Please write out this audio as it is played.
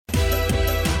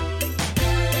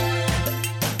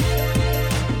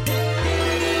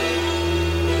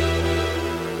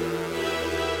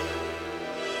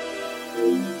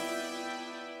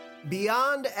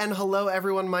Beyond, and hello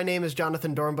everyone, my name is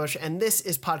Jonathan Dornbush, and this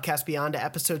is Podcast Beyond,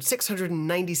 episode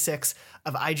 696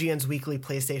 of IGN's weekly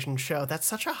PlayStation show. That's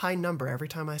such a high number. Every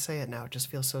time I say it now, it just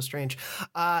feels so strange.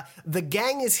 The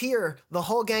gang is here. The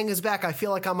whole gang is back. I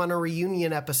feel like I'm on a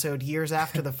reunion episode years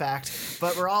after the fact,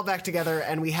 but we're all back together,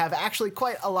 and we have actually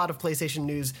quite a lot of PlayStation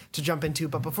news to jump into.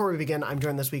 But before we begin, I'm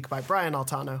joined this week by Brian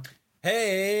Altano.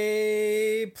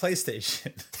 Hey,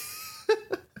 PlayStation.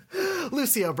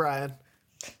 Lucy O'Brien.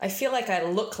 I feel like I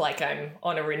look like I'm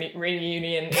on a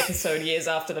reunion episode years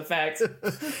after the fact.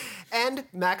 And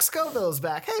Max Scoville's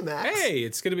back. Hey, Max. Hey,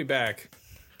 it's good to be back.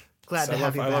 Glad to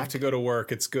have you back. I love to go to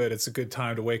work. It's good. It's a good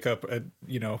time to wake up at,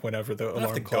 whenever the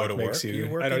alarm clock makes you.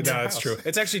 I don't know. It's true.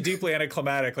 It's actually deeply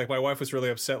anticlimactic. Like, my wife was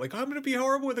really upset. Like, I'm going to be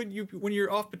horrible when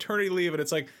you're off paternity leave. And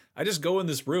it's like, I just go in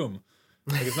this room.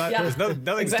 Like, it's not, there's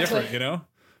nothing's different, Like,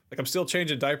 I'm still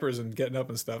changing diapers and getting up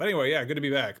and stuff. Anyway, yeah, good to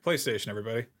be back. PlayStation,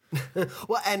 everybody.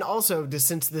 Well, and also,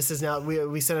 since this is now,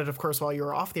 we said it, of course, while you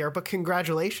were off the air, but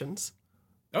congratulations.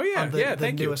 Oh, yeah. On the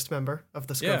the newest member of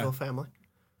the Scoville family.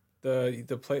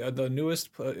 The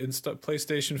newest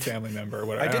PlayStation family member or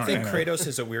whatever. I did think Kratos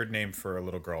is a weird name for a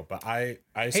little girl, but I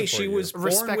hey, she was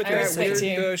born with that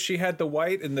weird. She had the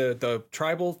white and the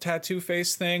tribal tattoo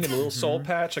face thing and the little soul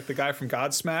patch, like the guy from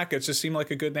Godsmack. It just seemed like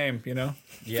a good name, Yeah.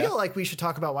 I feel like we should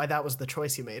talk about why that was the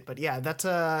choice you made, but yeah, that's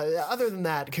other than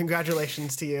that,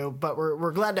 congratulations to you. But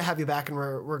we're glad to have you back, and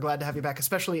we're glad to have you back,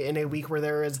 especially in a week where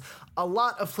there is a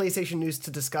lot of PlayStation news to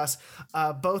discuss,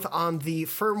 both on the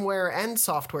firmware and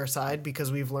software side,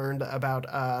 because we've learned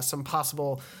about some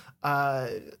possible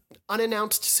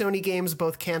unannounced Sony games,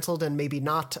 both canceled and maybe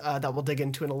not, that we'll dig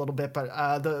into in a little bit.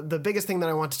 But the biggest thing that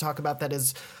I want to talk about that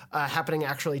is happening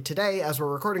actually today as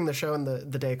we're recording the show, and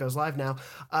the day it goes live now,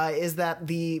 is that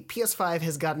the PS5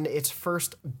 has gotten its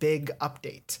first big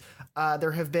update.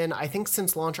 There have been, I think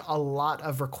since launch, a lot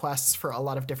of requests for a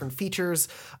lot of different features.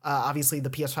 Obviously, the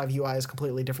PS5 UI is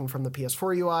completely different from the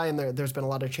PS4 UI, and there's been a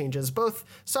lot of changes, both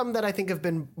some that I think have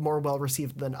been more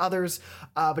well-received than others.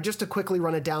 But just to quickly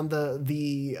run it down,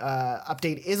 the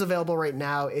update is available right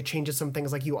now. It changes some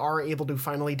things, like you are able to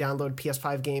finally download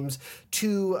PS5 games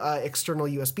to external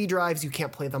USB drives. You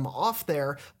can't play them off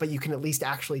there, but you can at least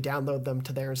actually download them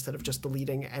to there instead of just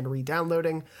deleting and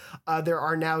re-downloading. There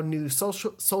are now new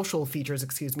social features,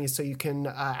 so you can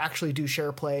actually do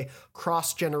share play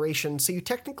cross-generation. So you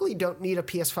technically don't need a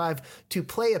PS5 to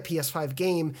play a PS5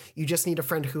 game. You just need a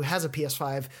friend who has a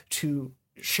PS5 to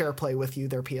share play with you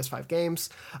their PS5 games.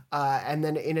 And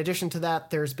then in addition to that,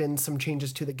 there's been some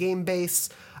changes to the game base,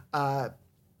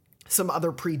 some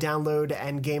other pre-download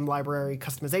and game library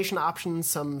customization options,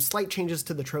 some slight changes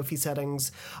to the trophy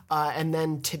settings. And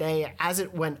then today, as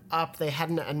it went up, they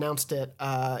hadn't announced it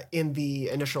in the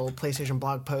initial PlayStation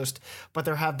blog post, but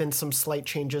there have been some slight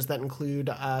changes that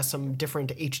include some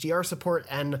different HDR support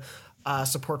and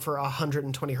support for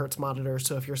 120 hertz monitor.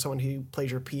 So if you're someone who plays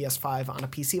your PS5 on a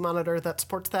PC monitor that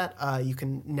supports that, you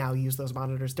can now use those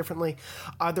monitors differently.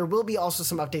 There will be also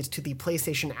some updates to the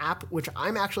PlayStation app, which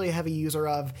I'm actually a heavy user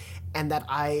of, and that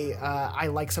I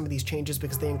like some of these changes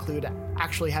because they include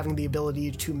actually having the ability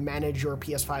to manage your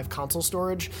PS5 console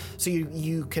storage. So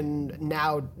you can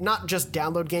now not just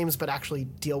download games, but actually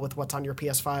deal with what's on your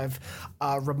PS5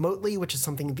 remotely, which is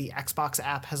something the Xbox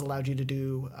app has allowed you to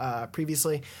do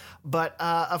previously. But,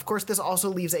 of course, this also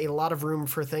leaves a lot of room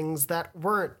for things that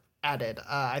weren't added.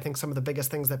 I think some of the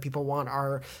biggest things that people want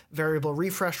are variable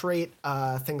refresh rate,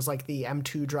 things like the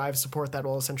M2 drive support that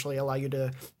will essentially allow you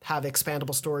to have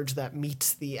expandable storage that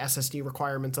meets the SSD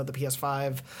requirements of the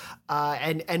PS5,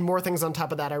 and more things on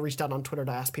top of that. I reached out on Twitter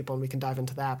to ask people, and we can dive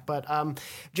into that. But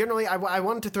generally, I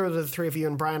wanted to throw to the three of you,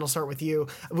 and Brian, I'll start with you.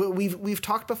 We've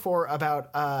talked before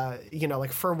about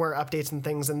like firmware updates and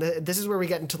things, and this is where we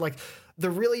get into like the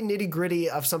really nitty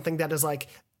gritty of something that is like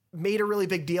made a really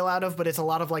big deal out of, but it's a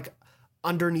lot of like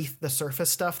underneath the surface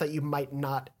stuff that you might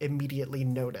not immediately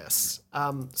notice.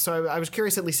 So I was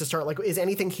curious, at least to start, like, is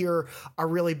anything here a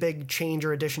really big change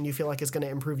or addition you feel like is going to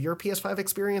improve your PS5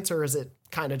 experience, or is it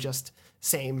kind of just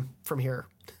same from here?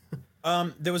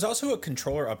 There was also a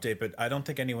controller update, but I don't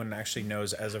think anyone actually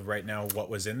knows as of right now what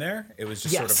was in there. It was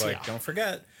just sort of like, don't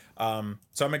forget.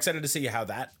 So I'm excited to see how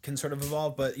that can sort of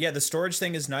evolve. But yeah, the storage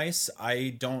thing is nice.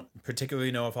 I don't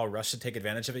particularly know if I'll rush to take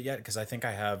advantage of it yet, because I think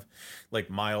I have like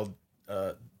mild,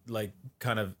 like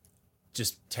kind of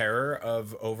just terror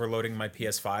of overloading my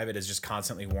PS5. It is just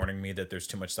constantly warning me that there's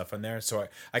too much stuff in there. So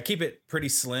I keep it pretty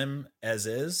slim as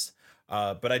is.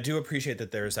 But I do appreciate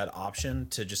that there's that option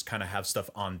to just kind of have stuff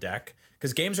on deck,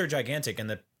 because games are gigantic and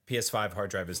the PS5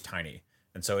 hard drive is tiny.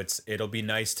 And so it'll be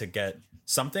nice to get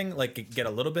something, like get a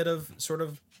little bit of sort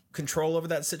of control over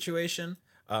that situation.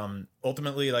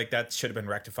 Ultimately, like that should have been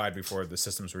rectified before the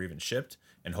systems were even shipped,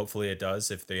 and hopefully it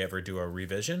does if they ever do a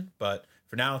revision. But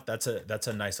for now, that's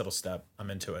a nice little step.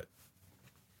 I'm into it.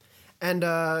 And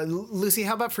Lucy,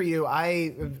 how about for you?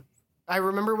 I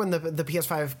remember when the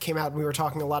PS5 came out, we were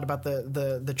talking a lot about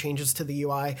the changes to the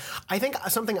UI. I think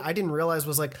something I didn't realize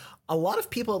was like a lot of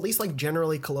people, at least like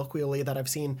generally colloquially that I've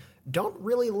seen, don't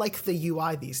really like the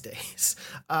UI these days.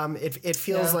 It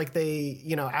feels like they,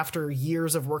 after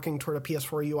years of working toward a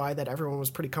PS4 UI that everyone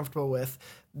was pretty comfortable with,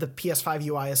 the PS5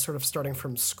 UI is sort of starting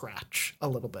from scratch a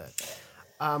little bit.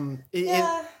 Go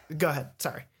ahead.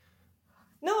 Sorry.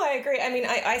 No, I agree. I mean,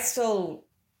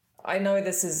 I know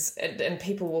this is, and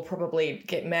people will probably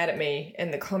get mad at me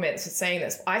in the comments for saying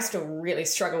this. I still really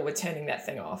struggle with turning that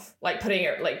thing off, like putting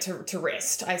it like to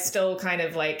rest. I still kind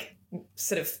of like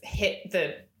sort of hit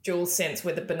the DualSense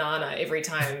with a banana every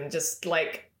time. Just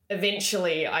like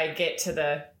eventually I get to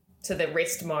the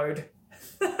rest mode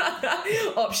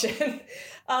option.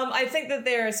 I think that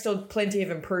there are still plenty of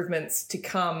improvements to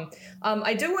come.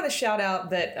 I do want to shout out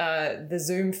that the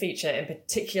zoom feature in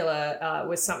particular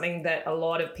was something that a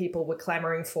lot of people were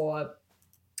clamoring for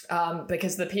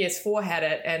because the PS4 had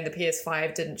it and the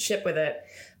PS5 didn't ship with it.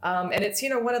 And it's,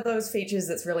 one of those features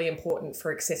that's really important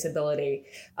for accessibility.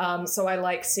 So I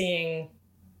like seeing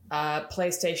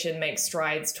PlayStation make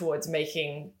strides towards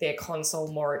making their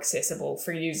console more accessible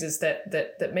for users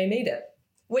that may need it.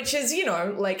 Which is,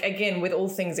 like, again, with all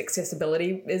things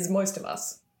accessibility, is most of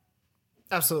us.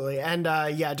 Absolutely. And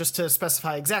just to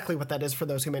specify exactly what that is for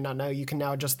those who may not know, you can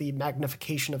now adjust the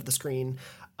magnification of the screen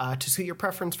to suit your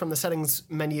preference from the settings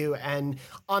menu. And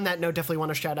on that note, definitely want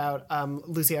to shout out,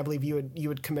 Lucy, I believe you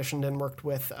had commissioned and worked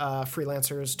with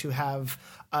freelancers to have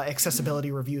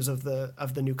accessibility reviews of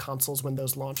the new consoles when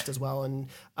those launched as well. And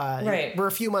we're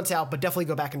a few months out, but definitely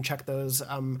go back and check those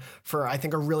for, I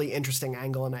think, a really interesting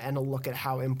angle and a look at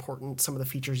how important some of the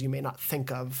features you may not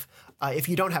think of if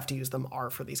you don't have to use them are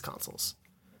for these consoles.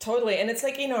 Totally. And it's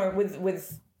like,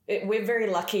 we're very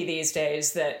lucky these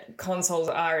days that consoles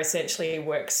are essentially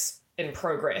works in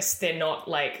progress. They're not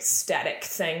like static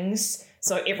things.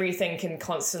 So everything can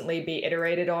constantly be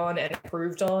iterated on and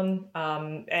improved on.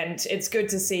 And it's good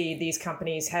to see these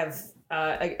companies have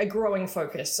a growing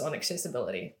focus on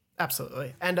accessibility.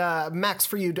 Absolutely. And Max,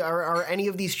 for you, are any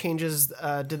of these changes,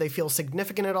 do they feel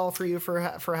significant at all for you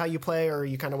for how you play, or are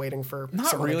you kind of waiting for?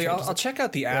 Not really. I'll check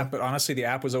out the app, but honestly, the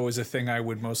app was always a thing I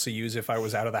would mostly use if I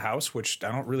was out of the house, which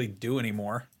I don't really do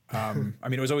anymore. I mean,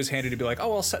 it was always handy to be like,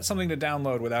 oh, I'll set something to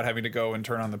download without having to go and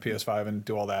turn on the PS5 and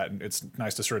do all that. And it's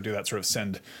nice to sort of do that sort of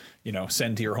send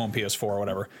to your home PS4 or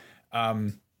whatever.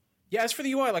 Yeah, as for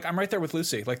the UI, like I'm right there with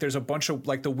Lucy. Like there's a bunch of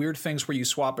like the weird things where you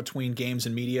swap between games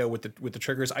and media with the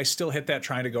triggers. I still hit that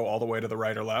trying to go all the way to the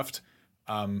right or left.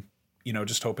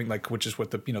 Just hoping which is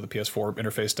what the the PS4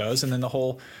 interface does. And then the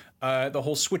whole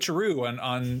switcheroo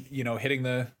on hitting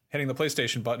the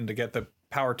PlayStation button to get the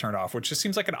power turned off, which just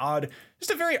seems like a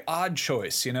very odd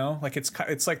choice, Like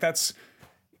it's like that's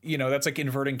like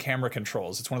inverting camera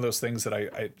controls. It's one of those things that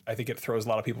I think it throws a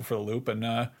lot of people for the loop. And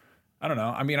I don't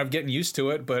know. I mean, I'm getting used to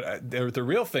it, but the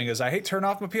real thing is I hate turning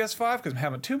off my PS5 because I'm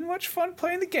having too much fun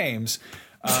playing the games.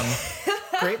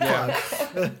 Great plug.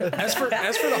 As for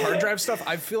the hard drive stuff,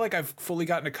 I feel like I've fully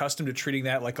gotten accustomed to treating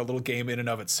that like a little game in and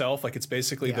of itself. Like it's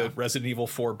basically the Resident Evil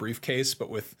 4 briefcase,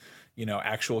 but with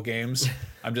actual games.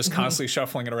 I'm just constantly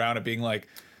shuffling it around and being like,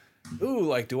 ooh,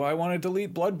 like, do I want to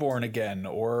delete Bloodborne again?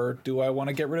 Or do I want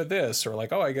to get rid of this? Or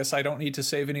like, oh, I guess I don't need to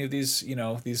save any of these,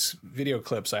 these video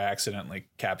clips I accidentally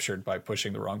captured by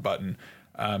pushing the wrong button.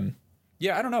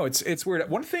 Yeah, I don't know. It's weird.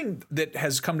 One thing that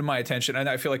has come to my attention, and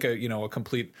I feel like a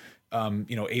complete,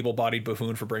 able-bodied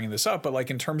buffoon for bringing this up, but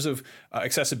like in terms of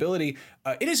accessibility,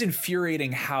 it is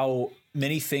infuriating how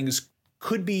many things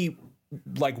could be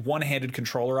like one-handed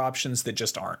controller options that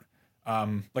just aren't.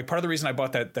 Like part of the reason I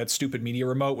bought that stupid media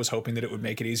remote was hoping that it would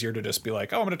make it easier to just be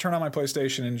like, oh, I'm going to turn on my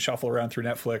PlayStation and shuffle around through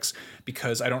Netflix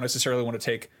because I don't necessarily want to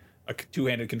take a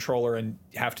two-handed controller and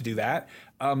have to do that.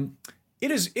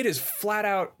 It is flat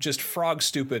out just frog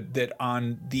stupid that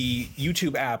on the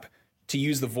YouTube app to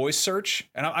use the voice search,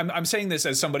 and I'm saying this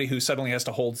as somebody who suddenly has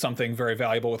to hold something very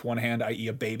valuable with one hand, i.e.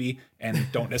 a baby, and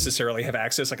don't necessarily have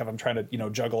access. Like if I'm trying to,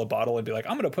 juggle a bottle and be like,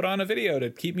 I'm going to put on a video to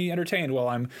keep me entertained while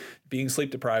I'm being sleep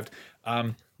deprived.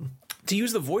 To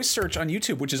use the voice search on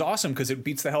YouTube, which is awesome because it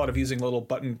beats the hell out of using a little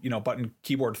button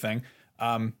keyboard thing.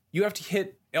 You have to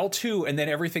hit L2 and then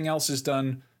everything else is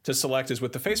done to select is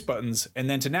with the face buttons, and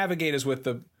then to navigate is with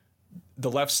the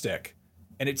left stick.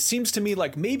 And it seems to me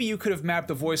like maybe you could have mapped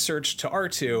the voice search to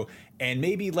R2 and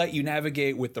maybe let you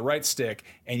navigate with the right stick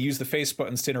and use the face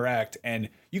buttons to interact, and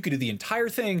you could do the entire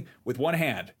thing with one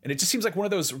hand. And it just seems like one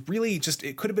of those really just,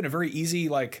 it could have been a very easy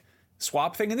like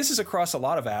swap thing. And this is across a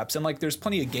lot of apps, and like there's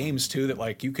plenty of games too that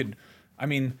like you could, I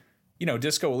mean, you know,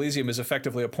 Disco Elysium is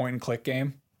effectively a point and click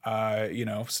game. You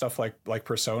know, stuff like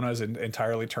Persona is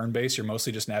entirely turn-based. You're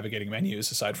mostly just navigating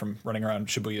menus aside from running around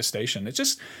Shibuya Station. It's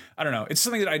just, I don't know. It's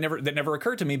something that never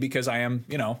occurred to me because I am,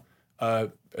 you know, a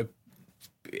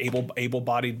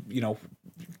able-bodied, you know,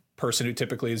 person who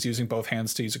typically is using both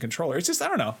hands to use a controller. It's just, I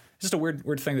don't know. It's just a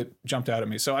weird thing that jumped out at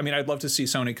me. So, I mean, I'd love to see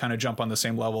Sony kind of jump on the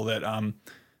same level that,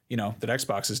 you know, that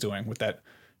Xbox is doing with that,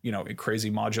 you know,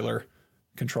 crazy modular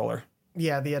controller.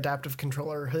 Yeah, the adaptive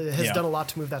controller has done a lot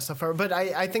to move that stuff forward. But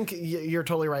I think you're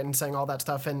totally right in saying all that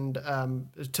stuff. And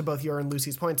to both your and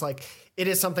Lucy's points, like it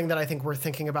is something that I think we're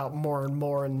thinking about more and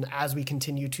more. And as we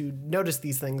continue to notice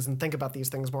these things and think about these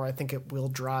things more, I think it will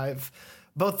drive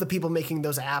both the people making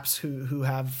those apps who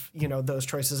have, you know, those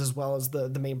choices, as well as the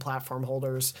main platform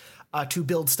holders to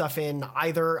build stuff in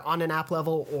either on an app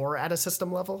level or at a system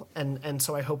level. And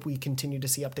so I hope we continue to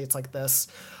see updates like this.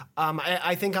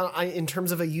 I think in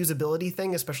terms of a usability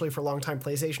thing, especially for longtime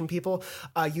PlayStation people,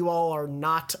 you all are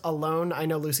not alone. I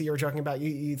know, Lucy, you were joking about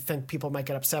you think people might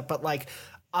get upset, but like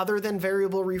other than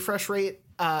variable refresh rate,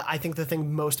 I think the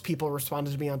thing most people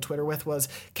responded to me on Twitter with was,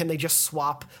 can they just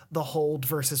swap the hold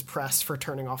versus press for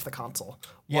turning off the console?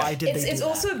 Why did they do that? It's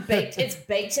also baked. It's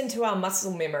baked into our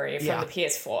muscle memory from the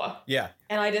PS4. Yeah.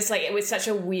 And I just like, it was such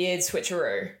a weird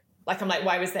switcheroo. Like, I'm like,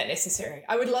 why was that necessary?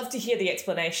 I would love to hear the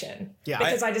explanation. Yeah.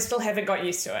 Because I just still haven't got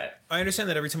used to it. I understand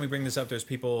that every time we bring this up, there's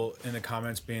people in the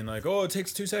comments being like, oh, it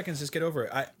takes 2 seconds, just get over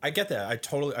it. I get that. I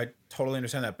totally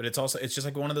understand that. But it's just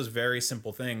like one of those very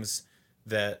simple things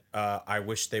that I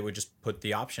wish they would just put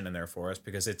the option in there for us,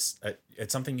 because it's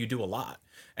something you do a lot.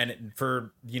 And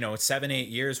for, you know, 7-8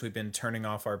 years, we've been turning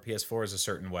off our PS4s a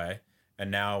certain way. And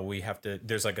now we have to,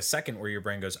 there's like a second where your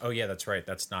brain goes, oh yeah, that's right.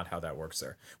 That's not how that works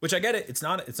there, which I get it.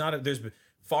 There's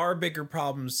far bigger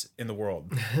problems in the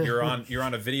world. You're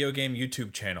on a video game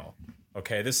YouTube channel.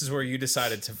 Okay, this is where you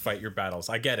decided to fight your battles.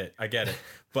 I get it.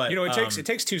 But you know, it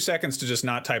takes 2 seconds to just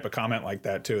not type a comment like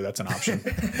that too. That's an option.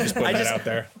 Just putting that out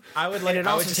there. It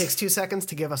also takes 2 seconds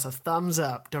to give us a thumbs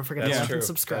up. Don't forget to like and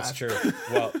subscribe. That's true.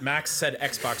 Well, Max said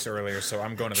Xbox earlier, so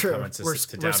I'm going to the comments to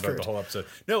download the whole episode.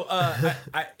 No,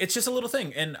 it's just a little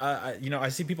thing, and you know, I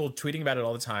see people tweeting about it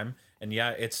all the time, and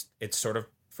yeah, it's sort of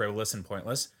frivolous and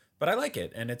pointless. But I like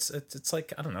it, and it's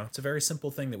like, I don't know, it's a very simple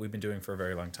thing that we've been doing for a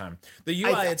very long time. The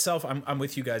UI itself, I'm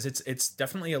with you guys. It's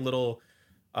definitely a little,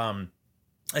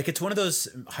 like it's one of those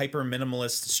hyper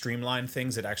minimalist streamlined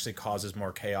things that actually causes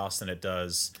more chaos than it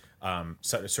does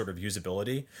sort of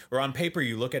usability. Or on paper,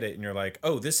 you look at it and you're like,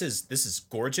 oh, this is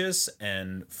gorgeous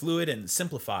and fluid and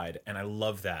simplified, and I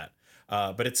love that.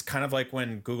 But it's kind of like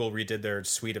when Google redid their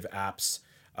suite of apps.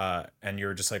 And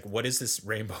you're just like, what is this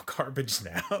rainbow garbage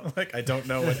now? Like, I don't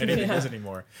know what anything is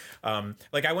anymore.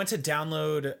 Like I went to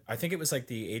download, I think it was like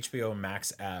the HBO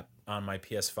Max app on my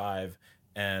PS5.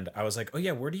 And I was like, oh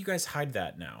yeah, where do you guys hide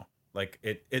that now? Like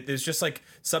there's just like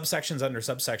subsections under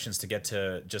subsections to get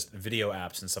to just video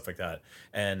apps and stuff like that.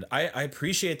 And I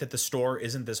appreciate that the store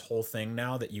isn't this whole thing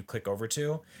now that you click over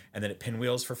to and then it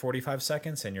pinwheels for 45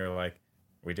 seconds and you're like,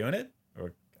 are we doing it?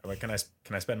 Or can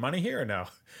I spend money here or no?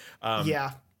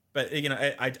 Yeah. But you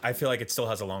know, I feel like it still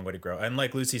has a long way to grow. And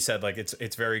like Lucy said, like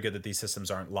it's very good that these systems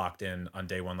aren't locked in on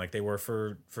day one like they were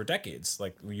for decades.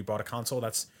 Like when you bought a console,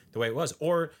 that's the way it was.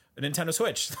 Or a Nintendo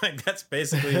Switch. Like that's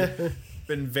basically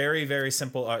been very, very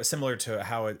simple, similar to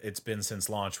how it's been since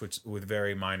launch, which with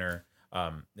very minor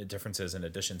differences and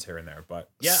additions here and there. But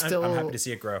yeah, I'm happy to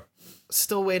see it grow.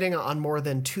 Still waiting on more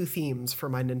than 2 themes for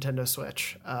my Nintendo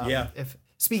Switch.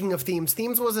 Speaking of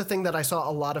themes was a thing that I saw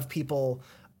a lot of people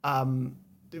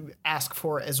ask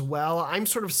for as well. I'm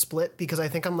sort of split because I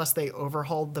think unless they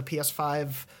overhauled the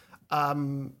PS5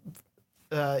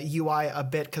 UI a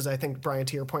bit, because I think, Brian,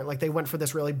 to your point, like they went for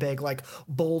this really big, like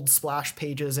bold splash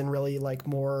pages and really like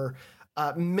more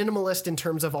minimalist in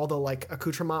terms of all the like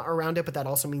accoutrement around it, but that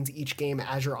also means each game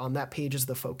as you're on that page is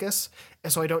the focus.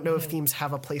 And so I don't know if themes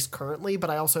have a place currently, but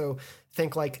I also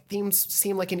think like themes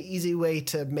seem like an easy way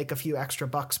to make a few extra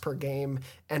bucks per game,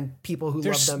 and people who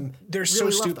love them, they're really so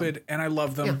stupid and I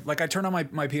love them. Yeah. Like I turn on my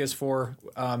PS4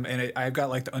 and I've got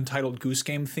like the Untitled Goose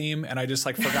Game theme, and I just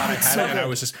like forgot I had it, and I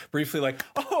was just briefly like,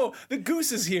 oh, the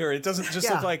goose is here. It doesn't just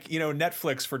look like, you know,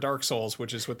 Netflix for Dark Souls,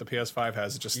 which is what the PS5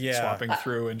 has, just swapping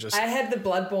through and just. I had the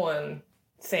Bloodborne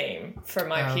theme for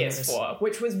my PS4,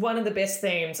 which was one of the best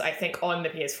themes I think on the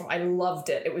PS4. I loved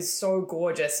it. It was so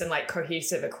gorgeous and like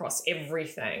cohesive across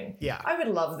everything. Yeah, I would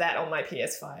love that on my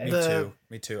PS5.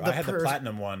 Me too. I had the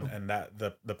platinum one, and that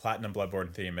the platinum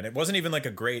Bloodborne theme, and it wasn't even like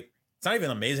it's not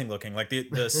even amazing looking. Like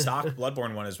the stock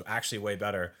Bloodborne one is actually way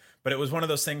better. But it was one of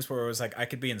those things where it was like I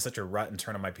could be in such a rut and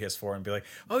turn on my PS4 and be like,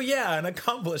 oh yeah, an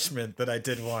accomplishment that I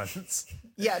did once.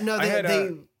 Yeah, no,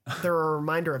 they're a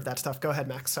reminder of that stuff. Go ahead,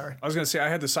 Max. Sorry. I was going to say, I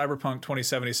had the Cyberpunk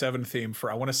 2077 theme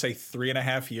for, I want to say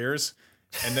 3.5 years.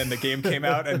 And then the game came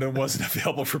out and it wasn't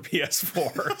available for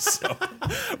PS4.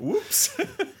 So, whoops.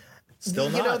 Still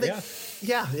not,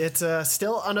 yeah, it's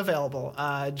still unavailable.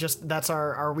 Just that's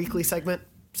our weekly segment.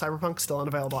 Cyberpunk still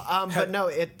unavailable. But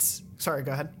no, sorry,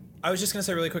 go ahead. I was just going to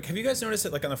say really quick, have you guys noticed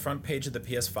that like on the front page of the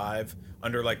PS5,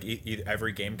 under like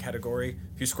every game category,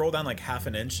 if you scroll down like half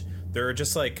an inch, there are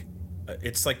just like,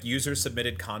 it's like user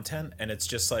submitted content, and it's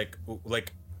just like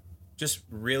just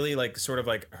really like sort of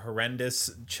like horrendous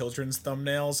children's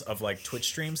thumbnails of like Twitch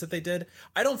streams that they did.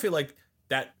 I don't feel like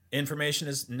that information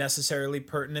is necessarily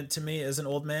pertinent to me as an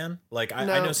old man. Like I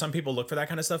know some people look for that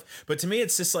kind of stuff, but to me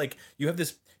it's just like you have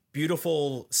this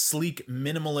beautiful, sleek,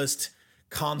 minimalist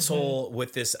console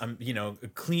with this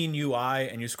clean UI,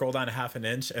 and you scroll down half an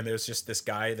inch and there's just this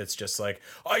guy that's just like,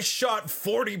 I shot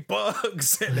 40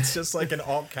 bugs, and it's just like in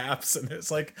all caps, and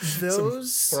it's like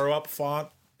those some throw up font.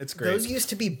 It's great. Those used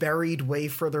to be buried way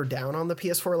further down on the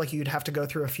PS4. Like you'd have to go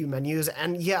through a few menus.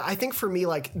 And yeah, I think for me,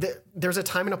 like there's a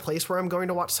time and a place where I'm going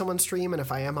to watch someone stream. And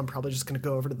if I am, I'm probably just going to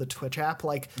go over to the Twitch app.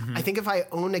 Like I think if I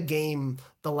own a game,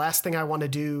 the last thing I want to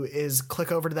do is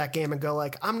click over to that game and go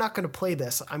like, I'm not going to play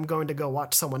this. I'm going to go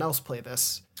watch someone else play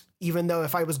this. Even though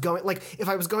if I was going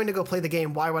to go play the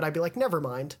game, why would I be like, never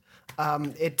mind?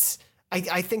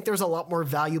 I think there's a lot more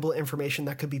valuable information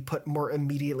that could be put more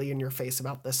immediately in your face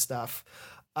about this stuff.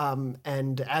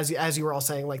 And as you were all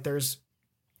saying, like there's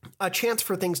a chance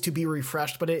for things to be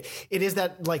refreshed, but it is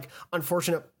that like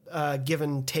unfortunate give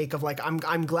and take of like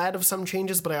I'm glad of some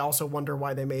changes, but I also wonder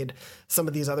why they made some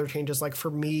of these other changes. Like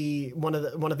for me, one of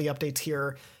the updates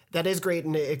here that is great,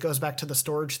 and it goes back to the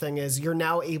storage thing, is you're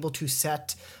now able to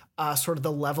set sort of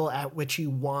the level at which you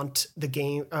want the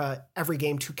game, every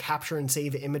game to capture and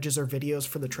save images or videos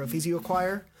for the trophies you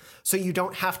acquire. So you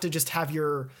don't have to just have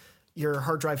your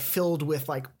hard drive filled with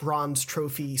like bronze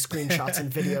trophy screenshots and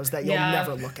videos that you'll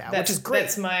never look at, which is great.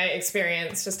 That's my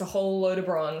experience. Just a whole load of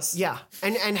bronze. Yeah.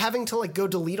 And having to like go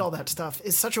delete all that stuff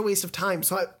is such a waste of time.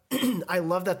 So I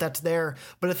love that that's there.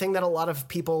 But a thing that a lot of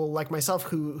people like myself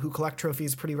who collect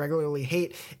trophies pretty regularly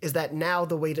hate is that now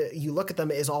the way you look at them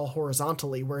is all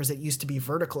horizontally, whereas it used to be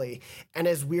vertically. And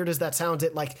as weird as that sounds,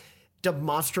 it like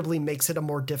demonstrably makes it a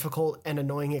more difficult and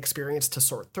annoying experience to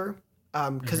sort through.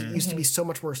 Because it used to be so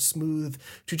much more smooth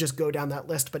to just go down that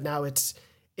list, but now it's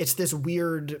this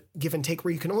weird give and take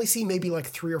where you can only see maybe like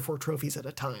 3 or 4 trophies at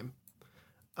a time.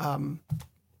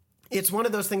 It's one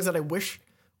of those things that I wish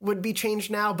would be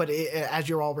changed now, but as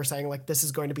you all were saying, like this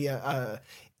is going to be a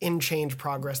in-change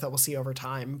progress that we'll see over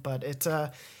time. But it's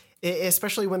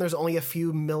especially when there's only a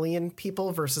few million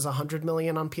people versus 100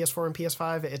 million on PS4 and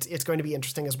PS5, it's going to be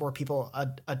interesting as more people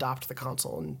adopt the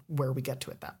console and where we get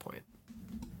to at that point.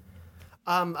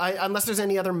 Unless there's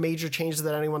any other major changes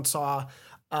that anyone saw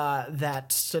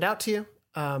that stood out to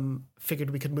you, figured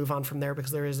we could move on from there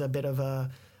because there is a bit of a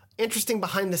interesting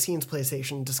behind the scenes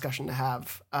PlayStation discussion to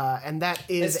have. And that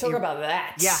is... Let's talk about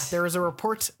that. Yeah, there was a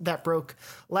report that broke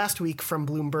last week from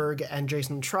Bloomberg and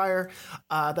Jason Schreier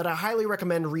that I highly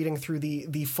recommend reading through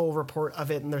the full report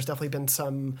of it. And there's definitely been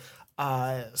some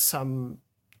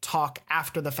talk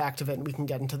after the fact of it, and we can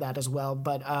get into that as well.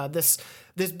 But this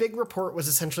big report was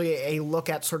essentially a look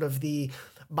at sort of the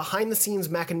behind the scenes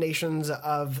machinations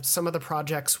of some of the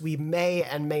projects we may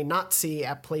and may not see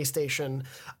at PlayStation,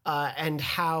 and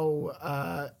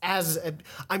how,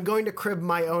 I'm going to crib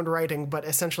my own writing, but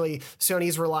essentially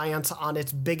Sony's reliance on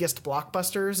its biggest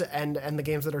blockbusters and the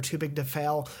games that are too big to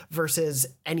fail versus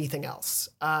anything else.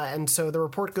 And so the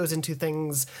report goes into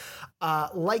things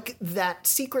like that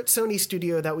secret Sony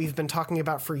studio that we've been talking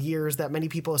about for years that many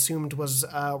people assumed was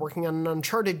working on an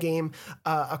Uncharted game.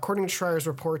 According to Schreier's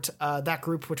report, that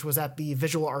group, which was at the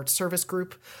Visual Arts Service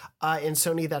Group in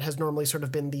Sony, that has normally sort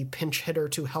of been the pinch hitter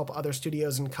to help other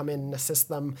studios and come in and assist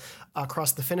them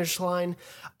across the finish line.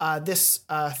 This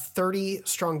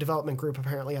 30-strong development group,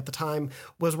 apparently at the time,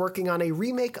 was working on a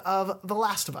remake of The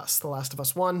Last of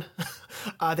Us 1.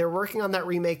 They were working on that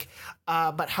remake,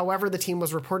 but however, the team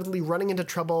was reportedly running into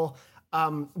trouble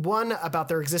One, about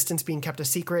their existence being kept a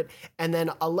secret, and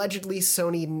then allegedly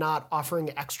Sony not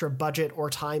offering extra budget or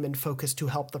time and focus to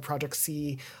help the project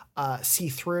see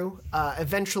through.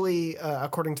 Eventually,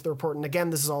 according to the report, and again,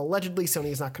 this is all allegedly, Sony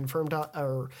has not confirmed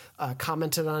or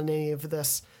commented on any of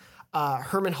this.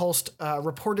 Herman Hulst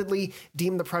reportedly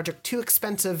deemed the project too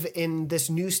expensive in this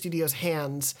new studio's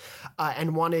hands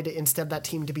and wanted instead that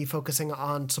team to be focusing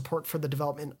on support for the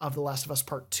development of The Last of Us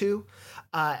Part 2.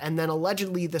 And then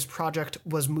allegedly this project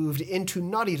was moved into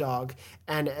Naughty Dog,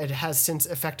 and it has since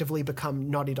effectively become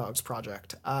Naughty Dog's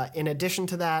project. In addition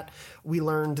to that, we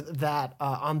learned that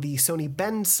on the Sony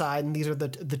Bend side, and these are the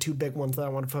two big ones that I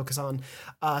want to focus on,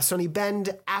 Sony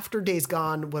Bend, after Days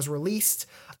Gone was released,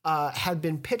 had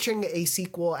been pitching a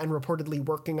sequel and reportedly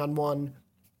working on one.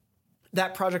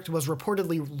 That project was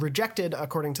reportedly rejected,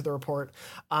 according to the report,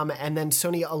 and then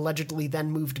Sony allegedly then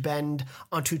moved Bend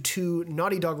onto two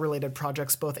Naughty Dog-related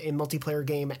projects, both a multiplayer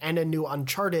game and a new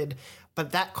Uncharted,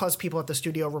 but that caused people at the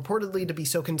studio reportedly to be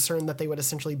so concerned that they would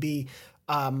essentially be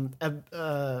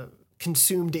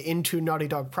consumed into Naughty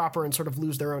Dog proper and sort of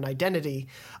lose their own identity,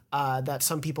 that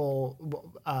some people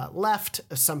left,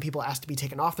 some people asked to be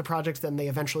taken off the project, then they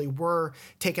eventually were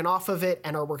taken off of it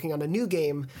and are working on a new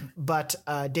game, but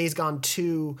Days Gone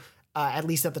 2, at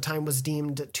least at the time, was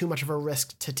deemed too much of a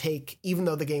risk to take, even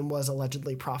though the game was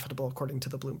allegedly profitable, according to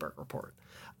the Bloomberg report.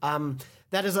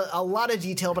 That is a lot of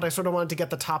detail, but I sort of wanted to get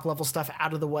the top level stuff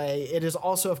out of the way. It is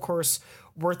also, of course,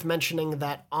 worth mentioning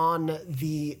that on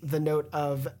the note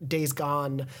of Days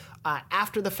Gone,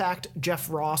 after the fact, Jeff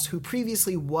Ross, who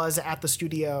previously was at the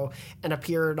studio and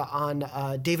appeared on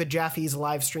David Jaffe's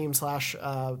live stream / a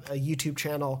YouTube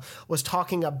channel, was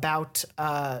talking about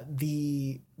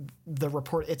the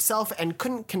report itself and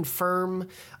couldn't confirm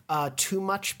too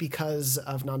much because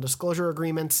of non-disclosure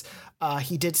agreements.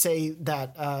 He did say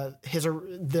that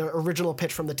the original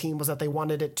pitch from the team was that they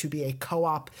wanted it to be a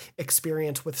co-op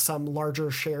experience with some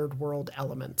larger shared world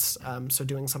elements. So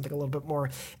doing something a little bit more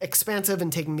expansive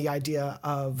and taking the idea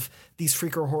of these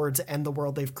freaker hordes and the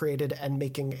world they've created and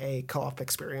making a co-op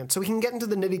experience. So we can get into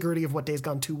the nitty-gritty of what Days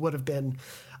Gone 2 would have been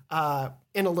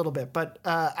in a little bit. But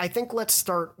I think let's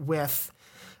start with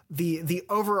the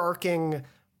overarching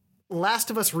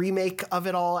Last of Us remake of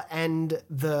it all and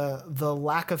the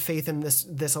lack of faith in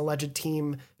this alleged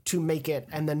team to make it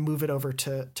and then move it over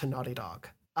to Naughty Dog.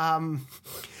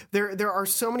 There are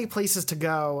so many places to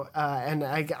go, and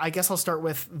I guess I'll start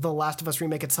with the Last of Us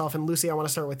remake itself. And Lucy, I want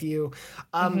to start with you.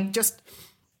 Just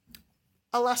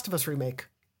a Last of Us remake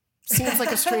seems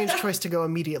like a strange choice to go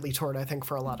immediately toward, I think,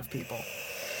 for a lot of people,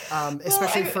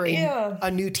 especially for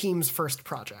a new team's first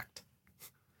project.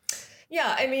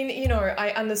 Yeah, I mean, I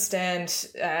understand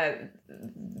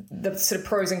the sort of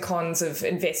pros and cons of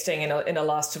investing in a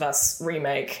Last of Us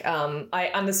remake. I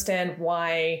understand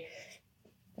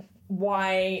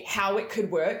how it could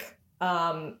work.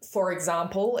 For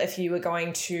example, if you were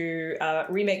going to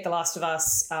remake The Last of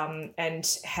Us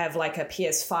and have like a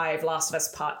PS5 Last of Us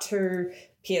Part 2,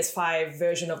 PS5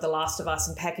 version of The Last of Us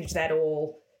and package that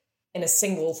all in a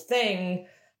single thing,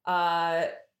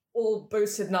 all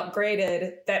boosted and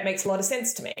upgraded, that makes a lot of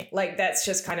sense to me. Like, that's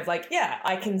just kind of like, yeah,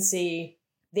 I can see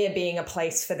there being a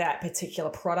place for that particular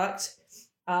product.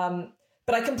 But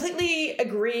I completely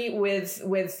agree with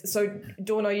so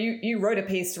Dorno, you wrote a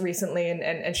piece recently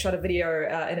and shot a video,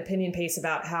 an opinion piece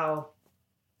about how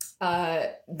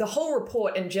the whole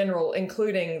report in general,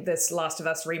 including this Last of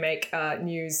Us remake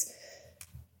news,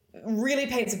 really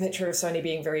paints a picture of Sony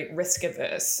being very risk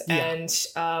averse. Yeah.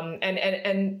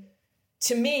 And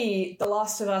to me, The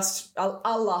Last of Us,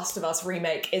 a Last of Us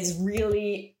remake is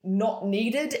really not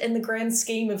needed in the grand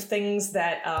scheme of things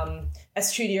that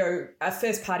a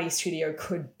first-party studio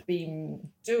could be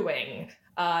doing.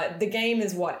 The game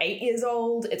is, 8 years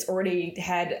old? It's already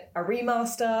had a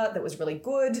remaster that was really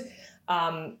good.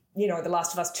 The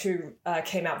Last of Us 2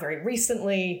 came out very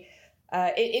recently.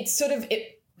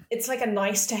 It's like a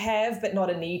nice to have, but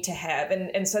not a need to have.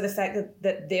 And so the fact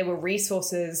that there were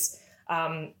resources,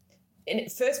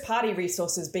 first party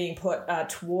resources being put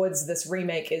towards this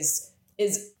remake is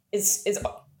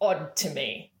odd to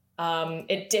me.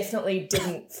 It definitely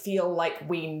didn't feel like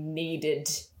we needed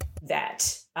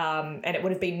that. And it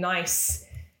would have been nice.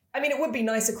 I mean, it would be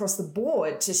nice across the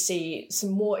board to see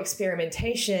some more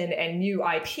experimentation and new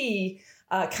IP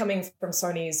coming from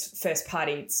Sony's first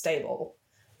party stable.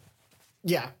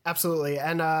 Yeah, absolutely.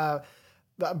 And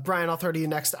Brian, I'll throw to you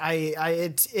next.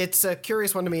 It's a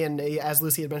curious one to me, and as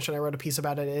Lucy had mentioned, I wrote a piece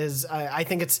about it. I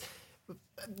think it's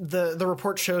the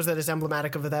report shows that is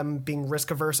emblematic of them being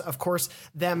risk averse. Of course,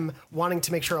 them wanting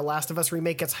to make sure a Last of Us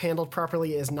remake gets handled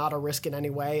properly is not a risk in any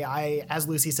way. As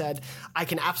Lucy said, I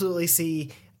can absolutely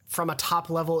see from a top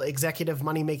level executive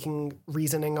money making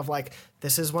reasoning of like,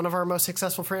 this is one of our most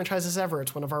successful franchises ever.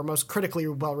 It's one of our most critically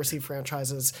well received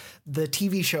franchises. The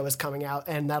TV show is coming out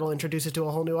and that'll introduce it to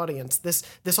a whole new audience. This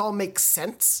all makes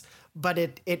sense, but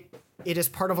it is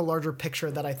part of a larger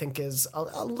picture that I think is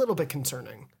a little bit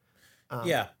concerning.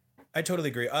 Yeah, I totally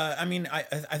agree. I mean,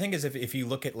 I think as if you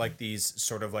look at like these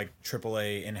sort of like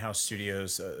AAA in-house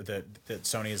studios that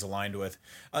Sony is aligned with,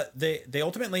 they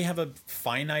ultimately have a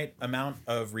finite amount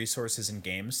of resources and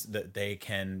games that they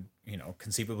can, you know,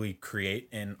 conceivably create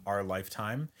in our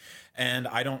lifetime. And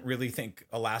I don't really think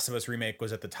a Last of Us remake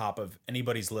was at the top of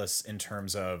anybody's list in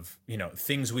terms of, you know,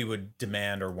 things we would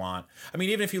demand or want. I mean,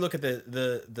 even if you look at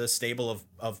the stable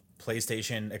of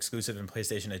PlayStation exclusive and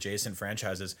PlayStation adjacent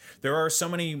franchises, there are so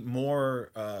many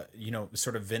more, you know,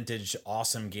 sort of vintage,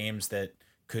 awesome games that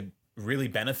could really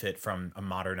benefit from a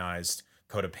modernized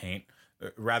Code of Paint,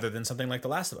 rather than something like The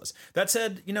Last of Us. That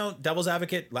said, you know, devil's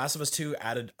advocate, Last of Us 2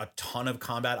 added a ton of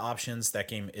combat options. That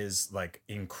game is like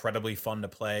incredibly fun to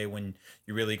play when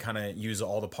you really kind of use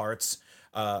all the parts.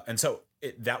 And so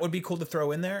that would be cool to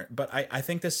throw in there. But I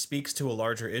think this speaks to a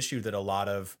larger issue that a lot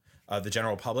of the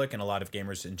general public and a lot of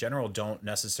gamers in general don't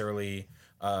necessarily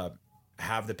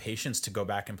have the patience to go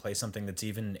back and play something that's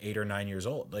even 8 or 9 years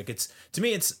old. Like, it's, to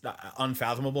me, it's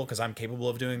unfathomable because I'm capable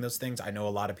of doing those things. I know a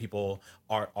lot of people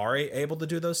are able to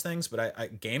do those things,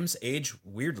 but games age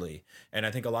weirdly. And I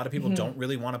think a lot of people don't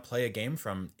really want to play a game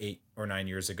from 8 or 9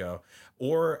 years ago.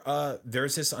 Or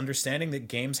there's this understanding that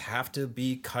games have to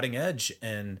be cutting edge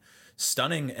and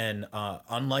stunning and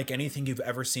unlike anything you've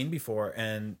ever seen before.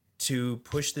 And to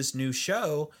push this new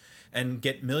show and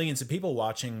get millions of people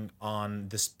watching on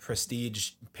this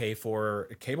prestige pay for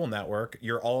cable network,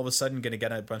 you're all of a sudden going to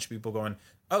get a bunch of people going,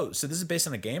 oh, so this is based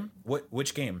on a game?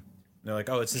 Which game? And they're like,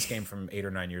 oh, it's this game from 8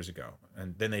 or 9 years ago.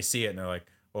 And then they see it and they're like,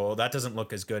 well, that doesn't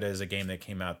look as good as a game that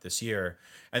came out this year.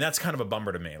 And that's kind of a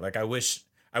bummer to me. Like, I wish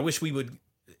we would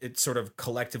sort of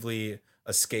collectively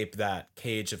escape that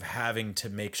cage of having to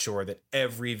make sure that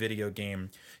every video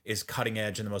game is cutting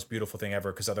edge and the most beautiful thing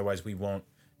ever, because otherwise we won't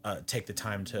take the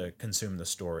time to consume the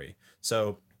story.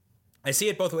 So I see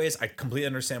it both ways. I completely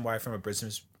understand why, from a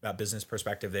business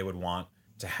perspective, they would want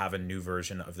to have a new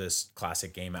version of this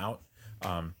classic game out.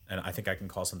 And I think I can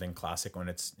call something classic when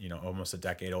it's, you know, almost a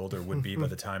decade old, or would be by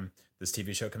the time this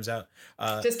TV show comes out.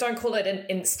 Just don't call it an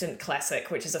instant classic,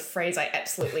 which is a phrase I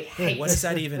absolutely hate. What does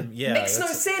that even? Yeah, makes no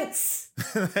sense.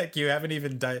 Like, you haven't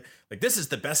even died. Like, this is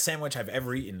the best sandwich I've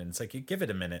ever eaten, and it's like, you give it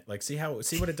a minute, like see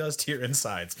what it does to your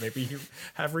insides. Maybe you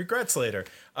have regrets later.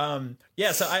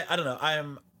 Yeah. So I don't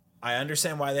know. I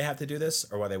understand why they have to do this,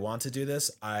 or why they want to do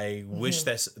this. I wish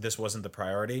this wasn't the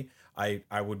priority. I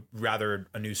would rather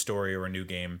a new story or a new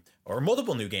game or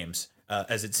multiple new games,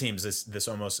 as it seems this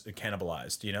almost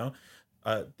cannibalized, you know?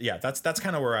 Yeah, that's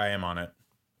kind of where I am on it.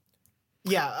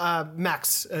 Yeah,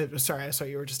 Max, sorry, I saw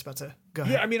you were just about to go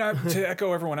ahead. Yeah, I mean, to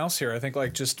echo everyone else here, I think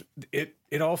like just it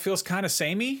all feels kind of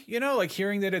samey, you know, like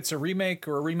hearing that it's a remake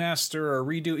or a remaster or a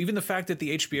redo, even the fact that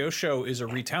the HBO show is a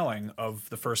retelling of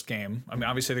the first game. I mean,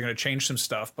 obviously they're going to change some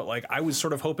stuff, but like I was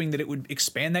sort of hoping that it would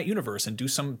expand that universe and do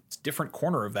some different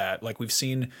corner of that. Like we've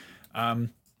seen, I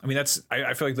mean,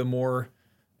 I feel like the more,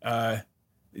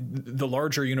 the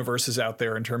larger universes out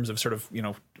there in terms of sort of, you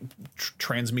know,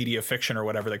 transmedia fiction or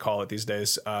whatever they call it these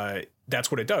days,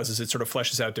 that's what it does, is it sort of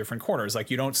fleshes out different corners.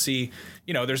 Like, you don't see,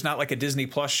 you know, there's not like a Disney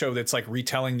Plus show that's like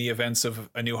retelling the events of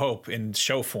A New Hope in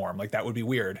show form. Like, that would be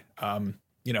weird.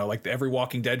 You know, like every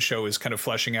Walking Dead show is kind of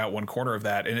fleshing out one corner of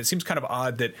that. And it seems kind of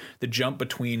odd that the jump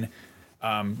between,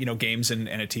 you know, games and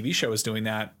a TV show is doing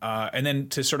that. And then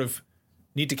to sort of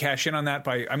need to cash in on that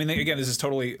by, I mean, again, this is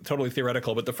totally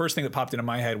theoretical, but the first thing that popped into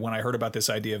my head when I heard about this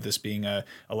idea of this being a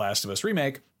Last of Us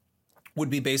remake would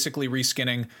be basically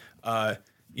reskinning,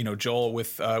 you know, Joel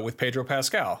with Pedro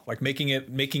Pascal, like making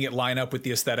it line up with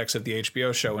the aesthetics of the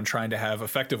HBO show and trying to have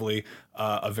effectively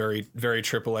a very, very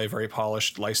AAA, very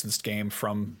polished licensed game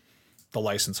from the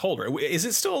license holder. Is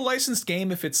it still a licensed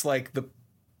game if it's like the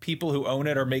people who own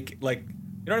it or make, like,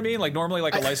 you know what I mean? Like, normally,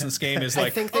 like a licensed game is like, I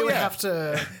think they would have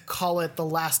to call it The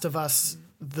Last of Us,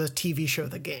 the TV show,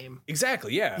 the game.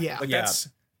 Exactly. Yeah. Yeah. Like,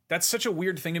 that's such a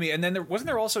weird thing to me. And then wasn't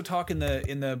there also talk in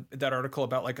that article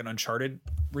about like an Uncharted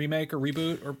remake or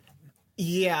reboot or?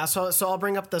 Yeah, so I'll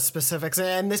bring up the specifics,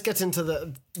 and this gets into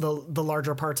the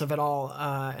larger parts of it all.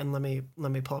 And let me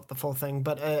pull up the full thing.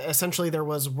 But essentially, there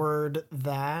was word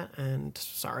that, and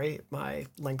sorry, my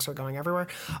links are going everywhere.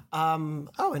 An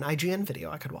IGN video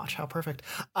I could watch. How perfect.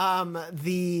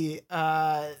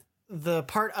 The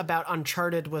part about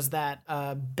Uncharted was that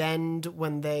Bend,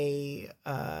 when they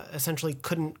essentially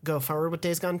couldn't go forward with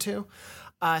Days Gone 2.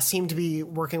 Seemed to be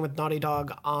working with Naughty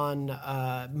Dog on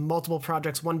multiple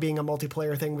projects, one being a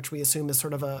multiplayer thing, which we assume is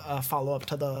sort of a follow-up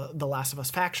to the Last of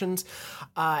Us factions,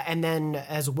 and then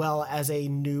as well as a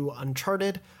new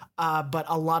Uncharted. But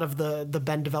a lot of the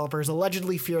Bend developers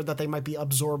allegedly feared that they might be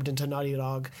absorbed into Naughty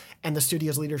Dog, and the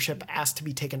studio's leadership asked to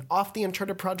be taken off the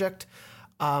Uncharted project.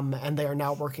 And they are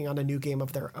now working on a new game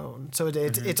of their own. So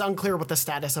it's unclear what the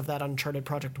status of that Uncharted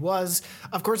project was.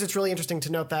 Of course, it's really interesting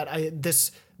to note that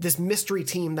this mystery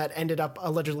team that ended up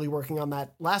allegedly working on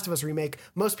that Last of Us remake,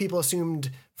 most people assumed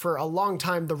for a long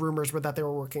time the rumors were that they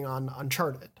were working on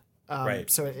Uncharted. Right.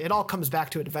 So it all comes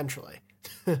back to it eventually.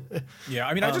 Yeah,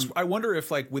 I mean, I wonder if,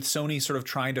 like, with Sony sort of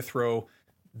trying to throw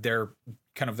their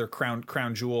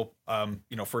crown jewel,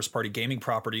 first party gaming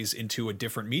properties into a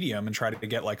different medium and try to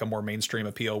get like a more mainstream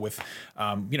appeal with,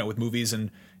 with movies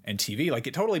and TV. Like,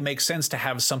 it totally makes sense to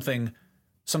have something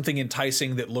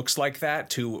enticing that looks like that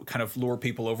to kind of lure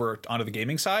people over onto the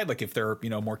gaming side. Like, if they're,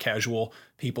 more casual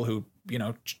people who,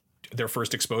 their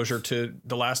first exposure to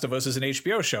The Last of Us is an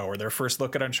HBO show, or their first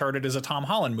look at Uncharted is a Tom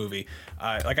Holland movie.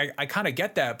 I kind of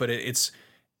get that, but it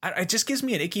just gives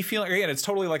me an icky feeling. Again, it's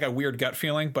totally like a weird gut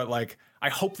feeling, but like, I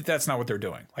hope that that's not what they're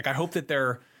doing. Like, I hope that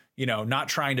they're, not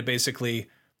trying to basically,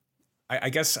 I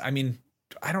guess, I mean,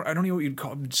 I don't know what you'd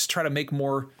call them, just try to make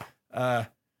more, try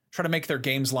to make their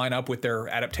games line up with their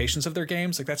adaptations of their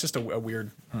games. Like, that's just a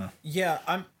weird.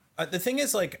 Yeah. The thing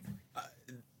is, like,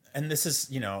 and this is,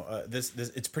 this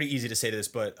it's pretty easy to say this,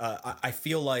 but I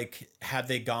feel like had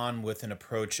they gone with an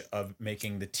approach of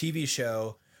making the TV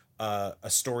show a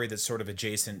story that's sort of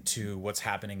adjacent to what's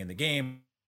happening in the game,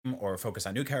 or focus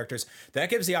on new characters, that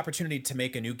gives the opportunity to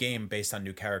make a new game based on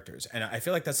new characters. And I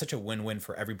feel like that's such a win-win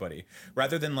for everybody,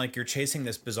 rather than like you're chasing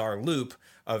this bizarre loop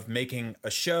of making a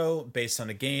show based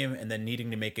on a game and then needing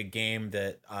to make a game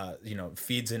that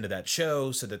feeds into that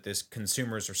show so that this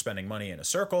consumers are spending money in a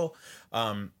circle.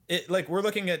 We're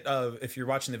looking at if you're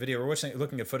watching the video, we're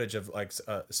looking at footage of like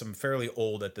some fairly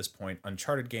old at this point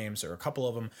Uncharted games, or a couple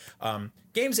of them.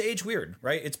 Games age weird,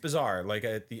 right? It's bizarre. Like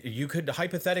you could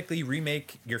hypothetically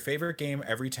remake your favorite game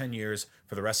every 10 years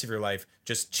for the rest of your life,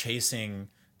 just chasing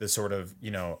the sort of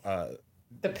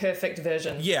the perfect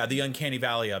version. Yeah, the uncanny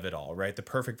valley of it all, right? The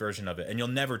perfect version of it, and you'll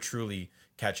never truly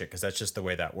catch it because that's just the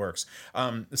way that works.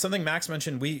 Something Max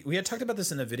mentioned, we had talked about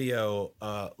this in a video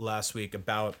last week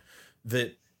about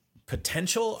the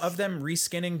potential of them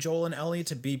reskinning Joel and Ellie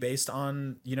to be based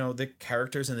on, the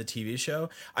characters in the TV show.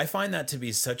 I find that to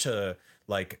be such a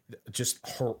just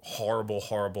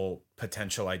horrible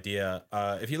potential idea.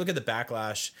 If you look at the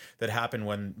backlash that happened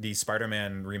when the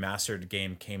Spider-Man remastered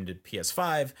game came to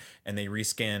PS5 and they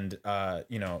reskinned,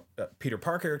 Peter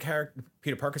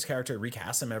Parker's character,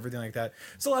 recast him, everything like that.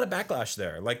 There's a lot of backlash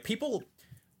there. Like,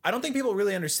 I don't think people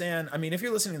really understand. I mean, if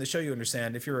you're listening to the show, you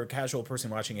understand. If you're a casual person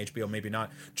watching HBO, maybe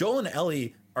not. Joel and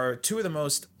Ellie are two of the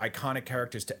most iconic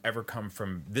characters to ever come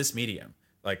from this medium,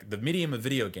 like the medium of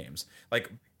video games. Like,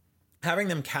 having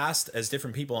them cast as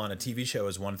different people on a TV show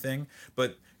is one thing,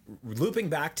 but looping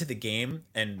back to the game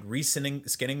and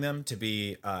skinning them to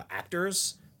be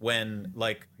actors, when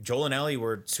like Joel and Ellie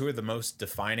were two of the most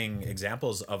defining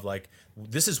examples of like,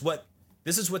 this is what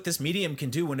this medium can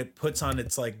do when it puts on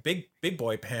its like big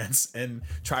boy pants and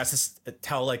tries to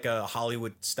tell like a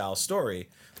Hollywood style story.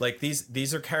 Like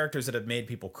these are characters that have made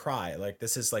people cry. Like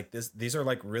these are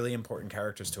like really important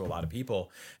characters to a lot of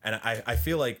people. And I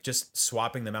feel like just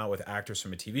swapping them out with actors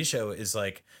from a TV show is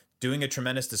like doing a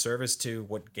tremendous disservice to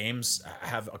what games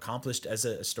have accomplished as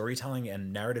a storytelling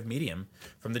and narrative medium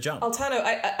from the jump. Altano,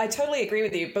 I totally agree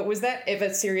with you, but was that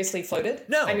ever seriously floated?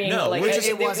 No, I mean, no, like,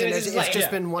 it wasn't. It's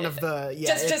just been one of the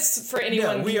just for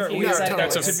anyone. We are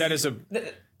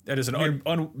that is an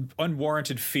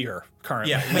unwarranted fear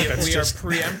currently. Yeah, we are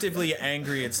preemptively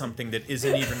angry at something that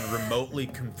isn't even remotely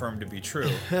confirmed to be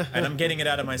true. And I'm getting it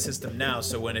out of my system now,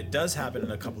 so when it does happen in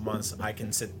a couple months, I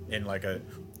can sit in like a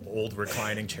old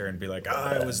reclining chair and be like,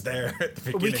 I was there at the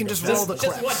beginning. We can just roll the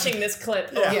clip. Just watching this clip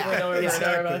over and over and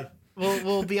over.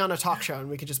 We'll be on a talk show and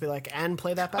we could just be like, and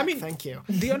play that back. I mean, thank you.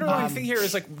 The underlying thing here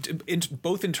is like,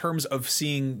 both in terms of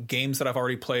seeing games that I've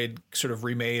already played sort of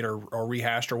remade or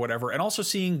rehashed or whatever, and also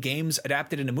seeing games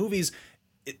adapted into movies.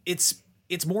 It's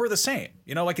it's more of the same,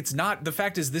 like it's not, the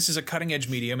fact is this is a cutting edge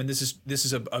medium, and this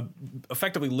is a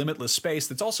effectively limitless space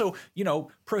that's also,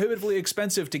 prohibitively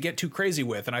expensive to get too crazy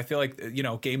with. And I feel like,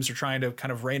 games are trying to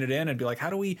kind of rein it in and be like, how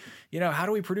do we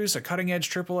produce a cutting edge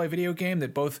AAA video game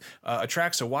that both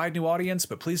attracts a wide new audience,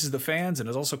 but pleases the fans, and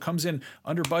it also comes in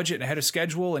under budget and ahead of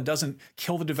schedule and doesn't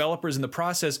kill the developers in the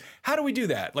process? How do we do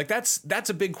that? Like that's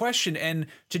a big question. And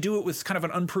to do it with kind of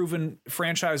an unproven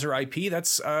franchise or IP,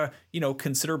 that's,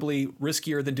 considerably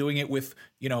riskier than doing it with,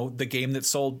 the game that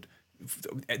sold,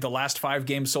 the last 5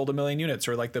 games sold 1 million units,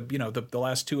 or like the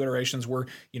last 2 iterations were,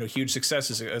 huge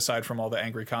successes aside from all the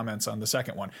angry comments on the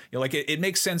second one. It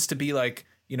makes sense to be like,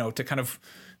 to kind of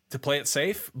to play it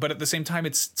safe, but at the same time,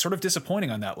 it's sort of disappointing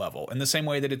on that level. In the same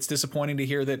way that it's disappointing to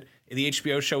hear that the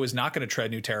HBO show is not going to tread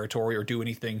new territory or do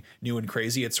anything new and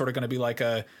crazy. It's sort of going to be like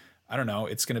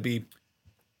it's going to be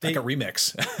like a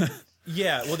remix.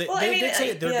 Yeah, well, they did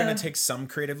say they're going to take some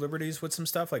creative liberties with some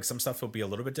stuff. Like some stuff will be a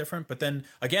little bit different, but then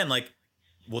again, like,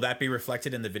 will that be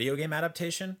reflected in the video game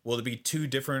adaptation? Will there be 2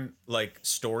 different like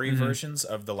story versions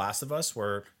of The Last of Us?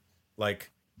 Where, like,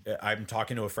 I'm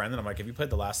talking to a friend and I'm like, "Have you played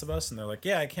The Last of Us?" And they're like,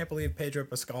 "Yeah, I can't believe Pedro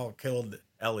Pascal killed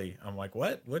Ellie." I'm like,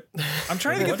 "What? What?" I'm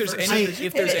trying to think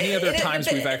if there's any other times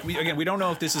we don't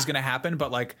know if this is going to happen,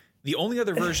 but like the only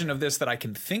other version of this that I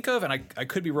can think of, and I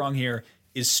could be wrong here,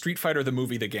 is Street Fighter the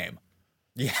movie, the game.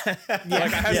 Yeah.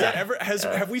 Like,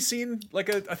 have we seen like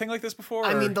a thing like this before?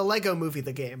 I mean, the Lego movie,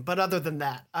 the game, but other than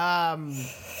that,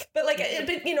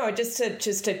 just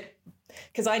to,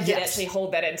 because I did actually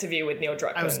hold that interview with Neil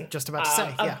Druckmann. I was just about to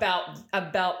say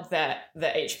about the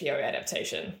HBO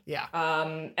adaptation. Yeah.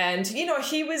 And he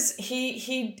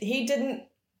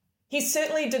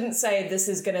certainly didn't say this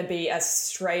is going to be a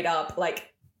straight up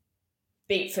like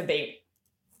beat for beat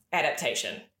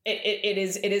adaptation. It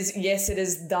is yes, it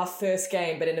is the first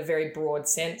game, but in a very broad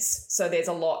sense. So there's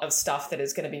a lot of stuff that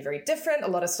is going to be very different, a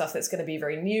lot of stuff that's going to be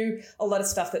very new, a lot of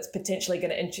stuff that's potentially going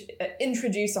to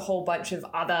introduce a whole bunch of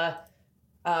other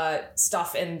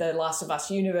stuff in the Last of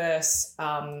Us universe.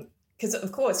 Because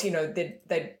of course, no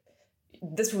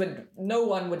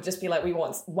one would just be like, we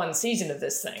want 1 season of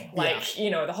this thing. Like,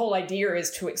 the whole idea is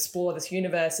to explore this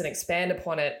universe and expand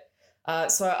upon it.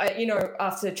 So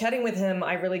after chatting with him,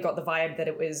 I really got the vibe that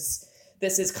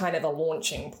this is kind of a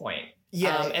launching point.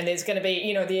 Yeah. And there's going to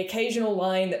be, the occasional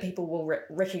line that people will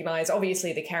recognize.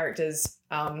 Obviously the characters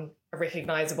are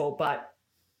recognizable, but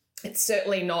it's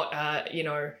certainly not,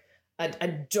 a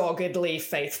doggedly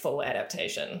faithful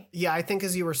adaptation. Yeah, I think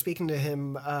as you were speaking to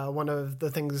him, one of the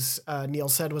things Neil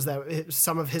said was that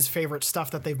some of his favorite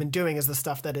stuff that they've been doing is the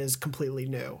stuff that is completely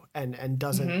new and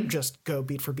doesn't just go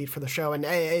beat for the show.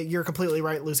 And you're completely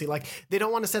right, Lucy. Like, they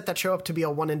don't want to set that show up to be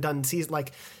a one and done season.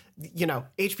 Like,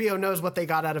 HBO knows what they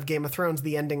got out of Game of Thrones,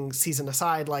 the ending season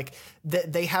aside. Like,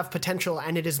 they have potential,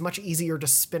 and it is much easier to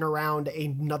spin around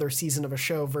another season of a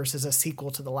show versus a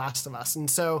sequel to The Last of Us. And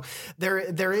so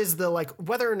there is the, like,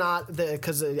 whether or not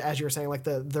because as you were saying, like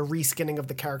the reskinning of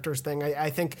the characters thing, I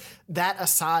think that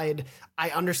aside, I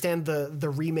understand the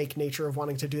remake nature of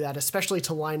wanting to do that, especially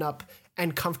to line up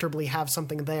and comfortably have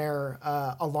something there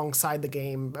alongside the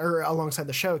game, or alongside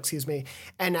the show, excuse me.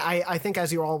 And I think,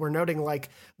 as you all were noting, like,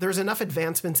 there's enough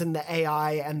advancements in the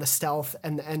AI and the stealth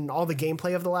and all the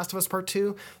gameplay of The Last of Us Part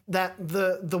 2 that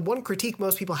the one critique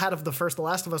most people had of the first The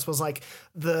Last of Us was like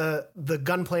the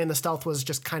gunplay and the stealth was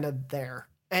just kind of there.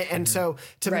 And so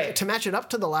to match it up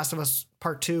to The Last of Us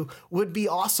Part 2 would be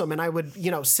awesome. And I would,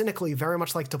 cynically very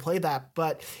much like to play that.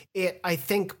 But I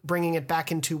think bringing it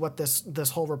back into what this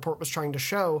whole report was trying to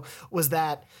show was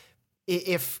that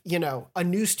if, a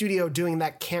new studio doing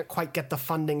that can't quite get the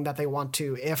funding that they want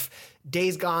to, if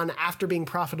Days Gone, after being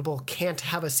profitable, can't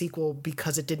have a sequel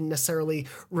because it didn't necessarily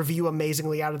review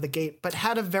amazingly out of the gate, but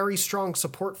had a very strong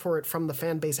support for it from the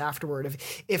fan base afterward.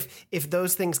 If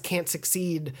those things can't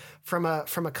succeed from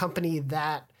a company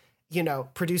that,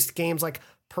 produced games like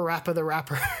Parappa the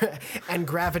Rapper and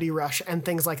Gravity Rush and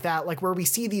things like that, like where we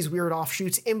see these weird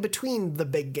offshoots in between the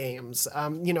big games.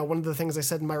 One of the things I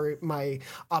said in my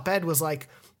op-ed was like,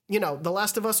 The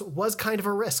Last of Us was kind of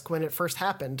a risk when it first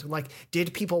happened. Like,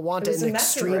 did people want an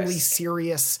extremely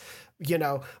serious,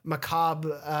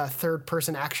 macabre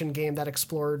third-person action game that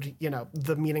explored,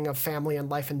 the meaning of family and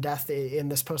life and death in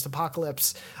this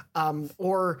post-apocalypse?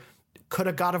 Or could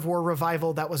a God of War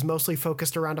revival that was mostly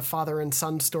focused around a father and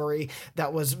son story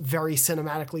that was very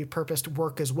cinematically purposed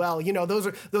work as well?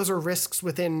 Those are risks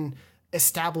within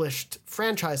established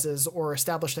franchises or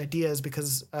established ideas,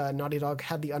 because Naughty Dog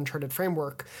had the Uncharted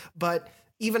framework. But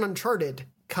even Uncharted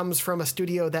comes from a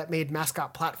studio that made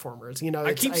mascot platformers. You know,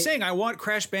 I keep saying I want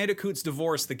Crash Bandicoot's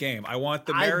Divorce, the game. I want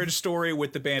the marriage story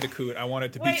with the Bandicoot. I want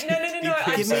it to be. Wait, no.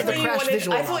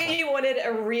 I thought you wanted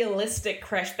a realistic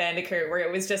Crash Bandicoot where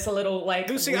it was just a little like.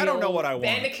 Lucy, I don't know what I want.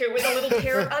 Bandicoot with a little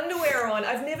pair of underwear on.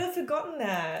 I've never forgotten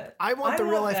that. I want the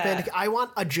real life Bandicoot. I want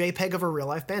a JPEG of a real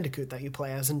life Bandicoot that you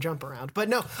play as and jump around. But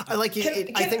no, I like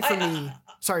it. I think for me.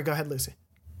 Sorry, go ahead, Lucy.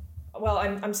 Well,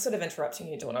 I'm sort of interrupting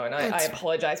you, Dorno, and I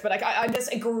apologize, but I'm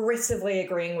just aggressively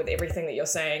agreeing with everything that you're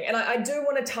saying. And I do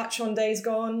want to touch on Days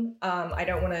Gone. I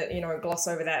don't want to, gloss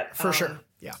over that. For sure,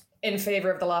 yeah. In favor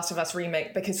of the Last of Us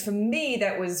remake, because for me,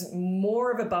 that was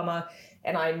more of a bummer.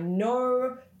 And I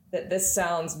know that this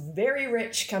sounds very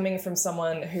rich coming from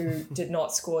someone who did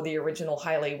not score the original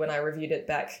highly when I reviewed it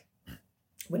back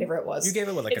whenever it was. You gave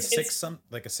it what, a six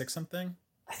something?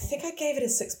 I think I gave it a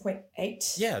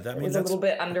 6.8. Yeah, that means was a little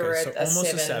bit under so almost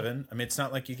 7. a 7. I mean, it's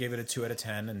not like you gave it a 2 out of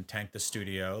 10 and tanked the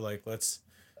studio. Like, let's.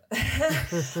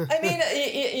 I mean,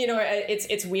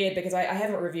 it's weird because I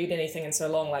haven't reviewed anything in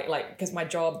so long, like because my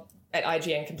job at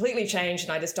IGN completely changed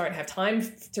and I just don't have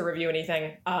time to review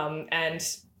anything. And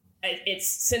it's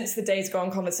since the Days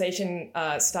Gone conversation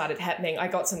started happening, I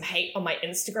got some hate on my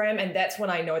Instagram, and that's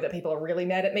when I know that people are really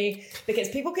mad at me, because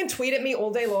people can tweet at me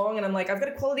all day long and I'm like, I've got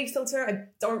a quality filter, I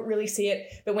don't really see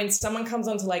it. But when someone comes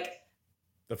onto like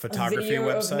the photography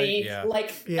website, of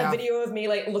me, a video of me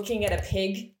like looking at a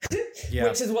pig,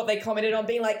 which is what they commented on,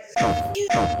 being like,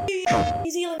 New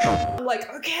Zealand. I'm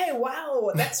like, okay,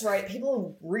 wow, that's right.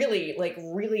 People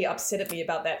really upset at me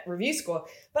about that review score.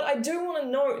 But I do want to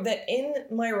note that in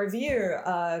my review,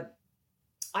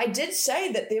 I did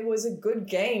say that there was a good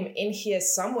game in here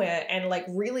somewhere, and like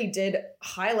really did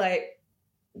highlight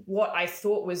what I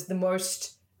thought was the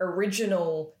most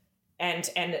original and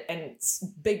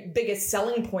biggest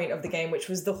selling point of the game, which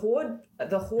was the Horde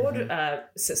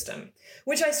system,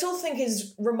 which I still think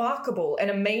is remarkable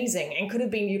and amazing and could have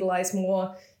been utilized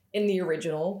more in the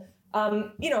original.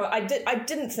 I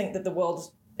didn't think that the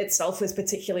world itself was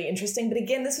particularly interesting, but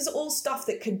again, this is all stuff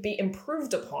that could be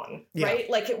improved upon, right?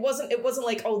 Like it wasn't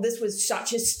like, oh, this was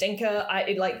such a stinker,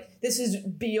 this is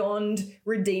beyond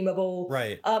redeemable,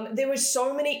 right? There were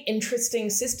so many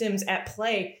interesting systems at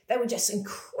play that were just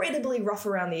incredibly rough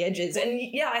around the edges. And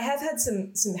yeah, I have had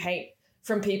some hate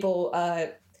from people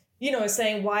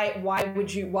saying why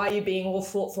are you being all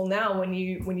thoughtful now when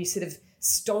you sort of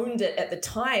stoned it at the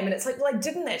time. And it's like, well, I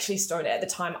didn't actually stone it at the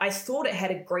time. I thought it had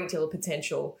a great deal of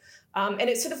potential. And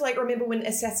it's sort of like, remember when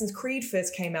Assassin's Creed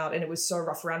first came out and it was so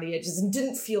rough around the edges and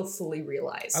didn't feel fully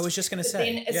realized. I was just going to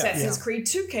say. Then Assassin's Creed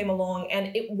 2 came along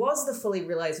and it was the fully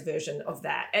realized version of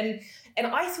that. And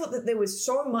I thought that there was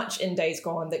so much in Days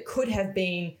Gone that could have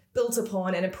been built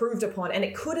upon and improved upon, and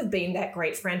it could have been that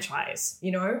great franchise,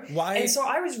 Why? And so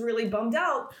I was really bummed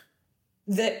out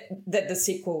that the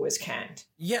sequel was canned.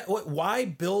 Yeah, why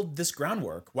build this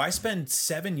groundwork? Why spend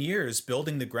 7 years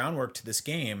building the groundwork to this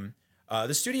game?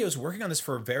 The studio is working on this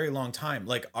for a very long time.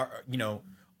 Like,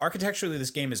 architecturally,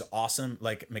 this game is awesome.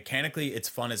 Like, mechanically, it's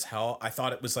fun as hell. I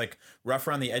thought it was like rough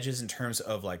around the edges in terms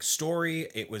of like story.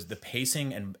 It was the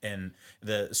pacing and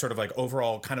the sort of like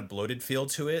overall kind of bloated feel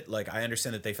to it. Like, I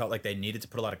understand that they felt like they needed to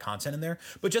put a lot of content in there.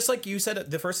 But just like you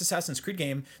said, the first Assassin's Creed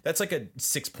game, that's like a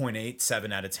 6.8,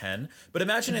 7 out of 10. But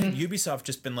imagine if Ubisoft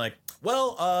just been like,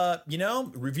 well,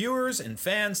 reviewers and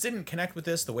fans didn't connect with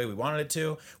this the way we wanted it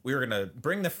to. We were going to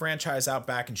bring the franchise out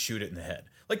back and shoot it in the head.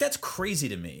 Like, that's crazy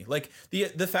to me. Like, the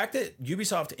fact that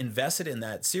Ubisoft invested in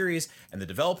that series and the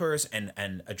developers and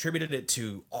attributed it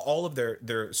to all of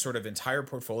their sort of entire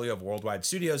portfolio of worldwide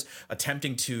studios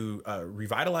attempting to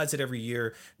revitalize it every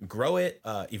year, grow it,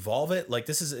 evolve it. Like,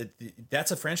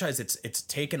 that's a franchise it's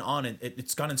taken on, and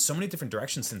it's gone in so many different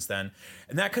directions since then.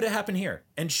 And that could have happened here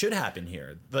and should happen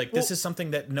here. Like, this is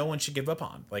something that no one should give up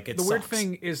on. Like, the weird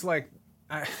thing is, like,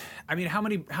 I mean, how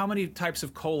many types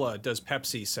of cola does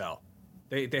Pepsi sell?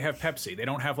 They have Pepsi. They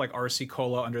don't have like RC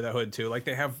Cola under the hood too. Like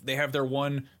they have their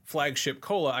one flagship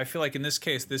cola. I feel like in this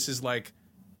case, this is like,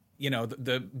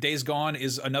 the Days Gone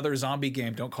is another zombie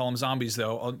game. Don't call them zombies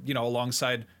though.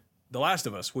 Alongside The Last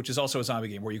of Us, which is also a zombie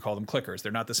game where you call them clickers.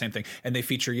 They're not the same thing. And they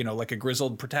feature, like a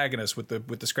grizzled protagonist with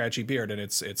the scratchy beard, and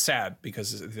it's sad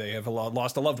because they have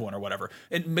lost a loved one or whatever.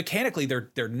 And mechanically,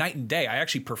 they're night and day. I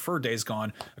actually prefer Days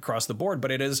Gone across the board,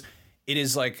 but it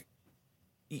is like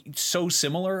so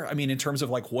similar. I mean, in terms of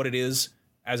like what it is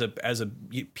as a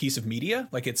piece of media,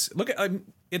 like it's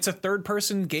a third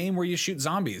person game where you shoot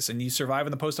zombies and you survive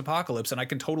in the post-apocalypse. And I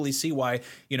can totally see why,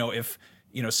 if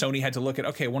Sony had to look at,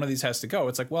 okay, one of these has to go.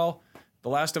 It's like, well, The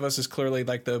Last of Us is clearly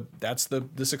like that's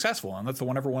the successful one. That's the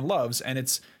one everyone loves. And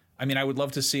I'd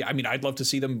love to see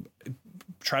them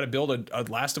try to build a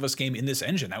Last of Us game in this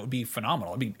engine. That would be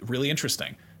phenomenal. It'd be really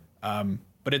interesting.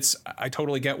 But I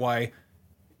totally get why,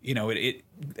 it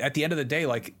at the end of the day,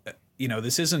 like,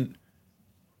 this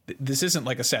isn't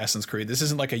like Assassin's Creed. This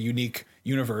isn't like a unique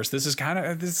universe. This is kind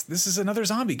of this is another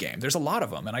zombie game. There's a lot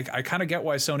of them, and I kind of get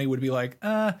why Sony would be like,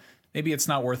 maybe it's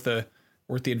not worth the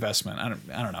investment. I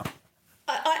don't know.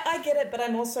 I get it, but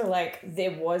I'm also like,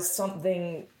 there was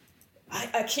something.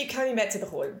 I keep coming back to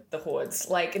the hordes.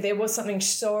 Like, there was something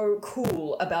so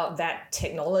cool about that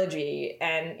technology,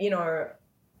 and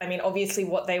I mean, obviously,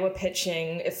 what they were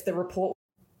pitching, if the report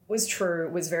was true,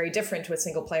 was very different to a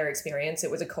single player experience. It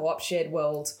was a co-op shared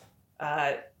world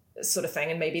sort of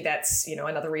thing, and maybe that's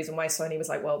another reason why Sony was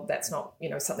like, well, that's not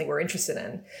something we're interested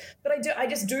in. But I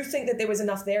just do think that there was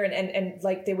enough there, and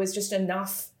like there was just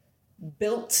enough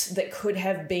built that could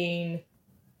have been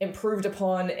improved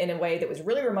upon in a way that was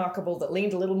really remarkable, that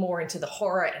leaned a little more into the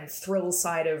horror and thrill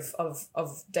side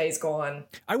of Days Gone.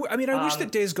 I wish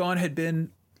that Days Gone had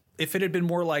been, if it had been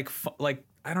more like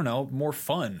I don't know, more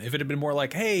fun. If it had been more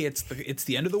like, hey, it's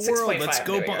the end of the world. Let's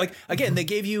go. Like, again, they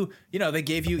gave you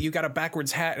got a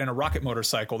backwards hat and a rocket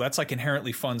motorcycle. That's like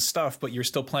inherently fun stuff, but you're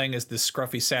still playing as this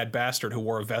scruffy, sad bastard who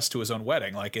wore a vest to his own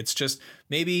wedding. Like, it's just,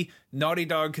 maybe Naughty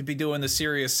Dog could be doing the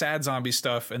serious, sad zombie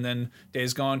stuff, and then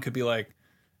Days Gone could be like,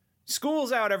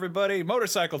 school's out, everybody,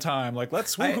 motorcycle time. Like,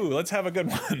 let's have a good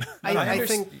one. I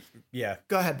think. Yeah.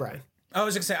 Go ahead, Brian. I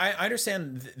was going to say, I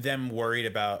understand them worried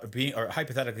about being, or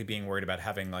hypothetically being worried about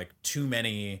having like too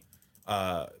many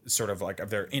sort of like of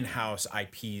their in-house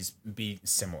IPs be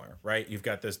similar, right? You've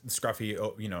got this scruffy,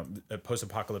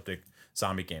 post-apocalyptic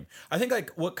zombie game. I think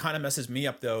like what kind of messes me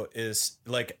up though is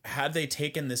like, had they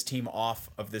taken this team off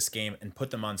of this game and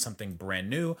put them on something brand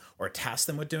new, or tasked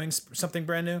them with doing something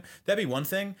brand new, that'd be one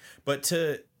thing. But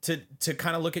to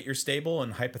kind of look at your stable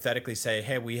and hypothetically say,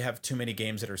 hey, we have too many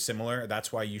games that are similar,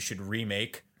 that's why you should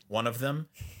remake one of them,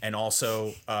 and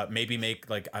also maybe make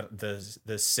like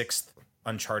the sixth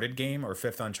Uncharted game or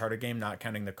fifth Uncharted game, not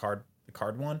counting the card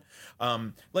one.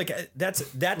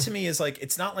 That to me is like,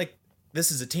 it's not like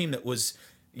this is a team that was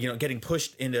getting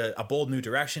pushed into a bold new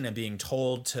direction and being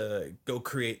told to go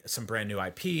create some brand new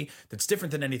IP that's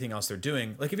different than anything else they're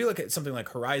doing. Like, if you look at something like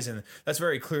Horizon, that's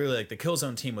very clearly like the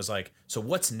Killzone team was like, so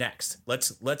what's next?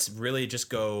 Let's really just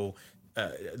go,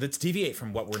 let's deviate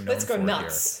from what we're known for. Let's go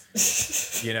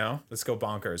nuts. Here. Let's go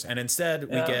bonkers. And instead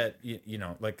we get,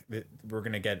 we're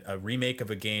going to get a remake of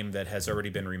a game that has already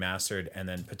been remastered, and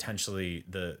then potentially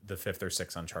the fifth or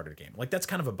sixth Uncharted game. Like, that's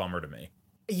kind of a bummer to me.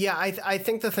 Yeah, I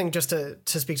think the thing, just to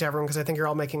speak to everyone, because I think you're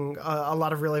all making a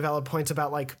lot of really valid points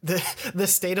about like the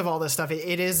state of all this stuff.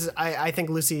 It is, I think,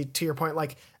 Lucy, to your point,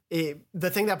 like the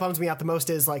thing that bums me out the most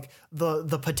is like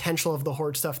the potential of the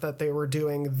Horde stuff that they were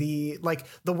doing, the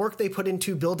work they put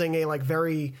into building a like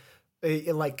very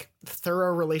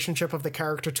thorough relationship of the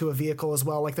character to a vehicle as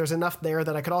well. Like, there's enough there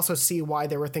that I could also see why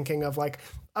they were thinking of like,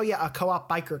 oh yeah, a co-op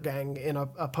biker gang in a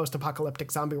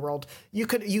post-apocalyptic zombie world. You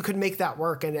could make that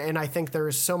work, and I think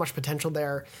there's so much potential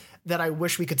there that I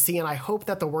wish we could see, and I hope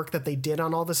that the work that they did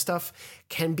on all this stuff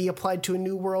can be applied to a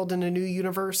new world and a new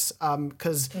universe.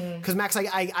 Because Max,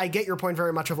 I get your point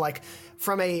very much of like,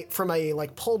 from a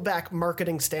like pulled back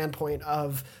marketing standpoint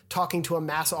of talking to a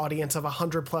mass audience of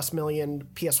 100+ million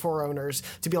PS4 owners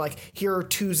to be like, here are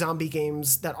two zombie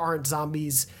games that aren't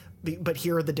zombies, but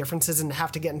here are the differences, and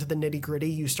have to get into the nitty gritty,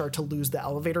 you start to lose the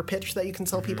elevator pitch that you can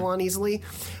sell people on easily.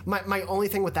 My only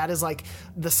thing with that is like,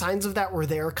 the signs of that were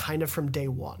there kind of from day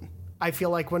one. I feel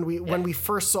like when we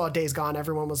first saw Days Gone,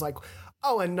 everyone was like,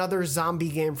 oh, another zombie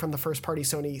game from the first party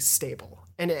Sony stable.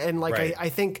 And like, right. I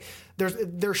think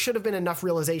there should have been enough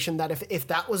realization that if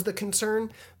that was the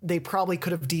concern, they probably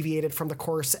could have deviated from the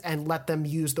course and let them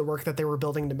use the work that they were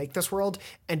building to make this world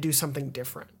and do something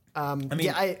different.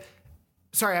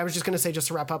 Sorry, I was just going to say, just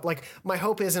to wrap up, like, my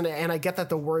hope is, and I get that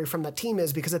the worry from that team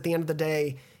is, because at the end of the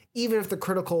day, even if the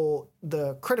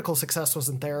critical success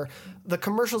wasn't there, the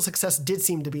commercial success did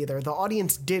seem to be there. The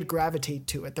audience did gravitate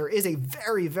to it. There is a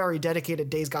very, very dedicated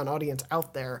Days Gone audience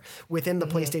out there within the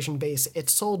PlayStation base. It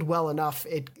sold well enough.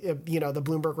 The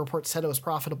Bloomberg report said it was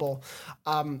profitable.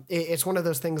 It's one of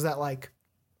those things that, like,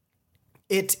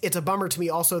 it's a bummer to me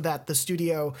also that the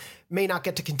studio may not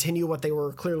get to continue what they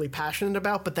were clearly passionate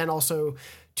about, but then also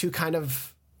to kind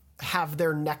of have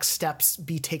their next steps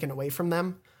be taken away from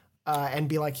them. and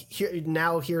be like,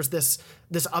 here's this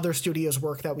other studio's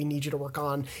work that we need you to work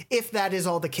on. If that is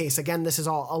all the case, again, this is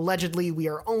all allegedly. We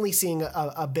are only seeing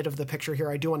a bit of the picture here.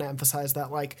 I do want to emphasize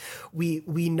that, like, we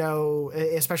know,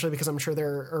 especially because I'm sure there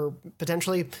are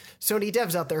potentially Sony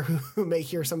devs out there who may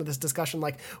hear some of this discussion.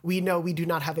 Like, we know we do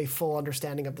not have a full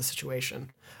understanding of the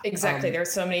situation. Exactly. There are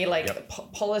so many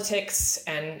politics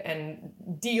and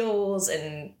deals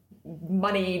and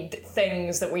money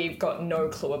things that we've got no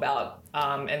clue about,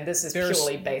 and this is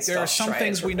purely based off. There are some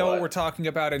things we know what we're talking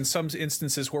about, in some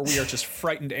instances where we are just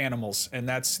frightened animals, and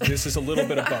this is a little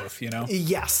bit of both, you know.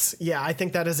 Yes, yeah, I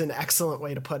think that is an excellent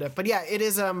way to put it. But yeah, it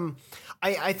is.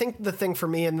 I think the thing for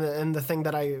me and the thing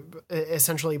that I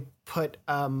essentially put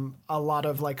a lot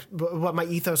of, like, what my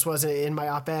ethos was in my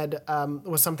op-ed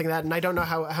was something that, and I don't know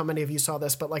how many of you saw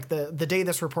this, but like the day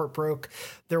this report broke,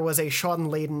 there was a Sean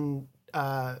Layden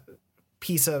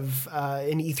piece of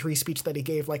an E3 speech that he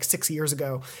gave like 6 years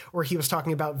ago, where he was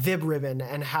talking about Vib Ribbon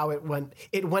and how it went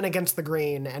against the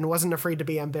grain and wasn't afraid to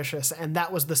be ambitious, and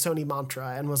that was the Sony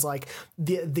mantra, and was like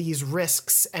these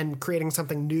risks and creating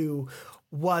something new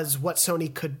was what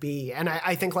Sony could be. And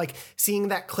I think, like, seeing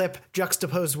that clip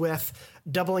juxtaposed with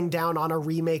doubling down on a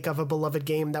remake of a beloved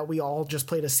game that we all just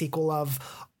played a sequel of,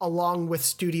 along with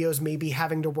studios maybe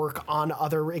having to work on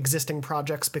other existing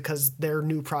projects because their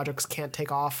new projects can't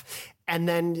take off, and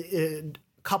then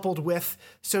coupled with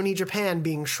Sony Japan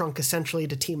being shrunk essentially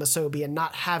to Team Asobi and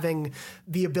not having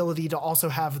the ability to also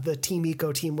have the Team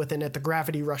Eco team within it, the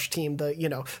Gravity Rush team, the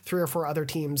 3 or 4 other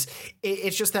teams.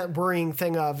 It's just that worrying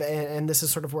thing of, and this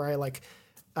is sort of where I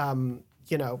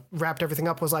wrapped everything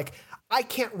up, was like, I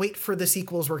can't wait for the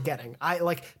sequels we're getting. I,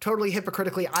 like, totally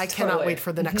hypocritically, I cannot wait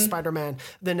for the next Spider-Man,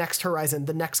 the next Horizon,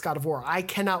 the next God of War. I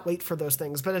cannot wait for those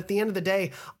things. But at the end of the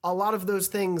day, a lot of those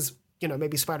things,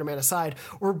 maybe Spider-Man aside,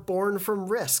 were born from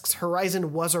risks.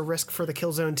 Horizon was a risk for the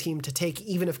Killzone team to take,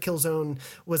 even if Killzone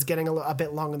was getting a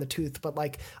bit long in the tooth. But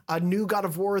like a new God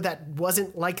of War that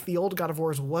wasn't like the old God of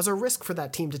Wars was a risk for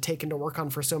that team to take and to work on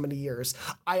for so many years.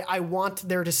 I want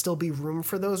there to still be room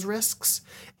for those risks,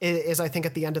 is I think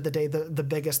at the end of the day, the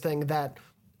biggest thing that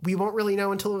we won't really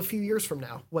know until a few years from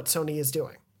now, what Sony is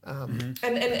doing. And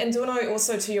Duno,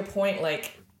 also to your point,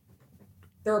 like,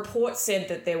 the report said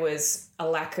that there was a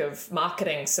lack of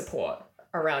marketing support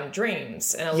around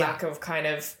Dreams and a lack of kind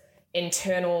of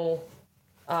internal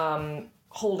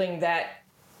holding that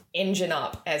engine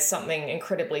up as something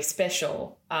incredibly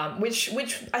special, which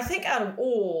I think out of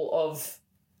all of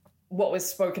what was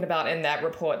spoken about in that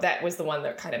report, that was the one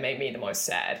that kind of made me the most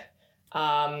sad,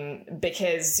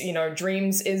 because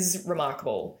Dreams is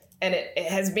remarkable, and it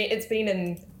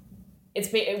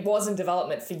was in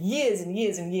development for years and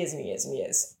years and years and years and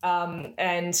years.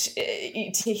 And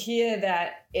to hear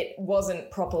that it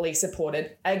wasn't properly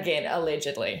supported, again,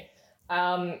 allegedly,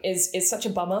 is such a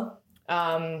bummer.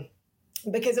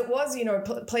 Because it was,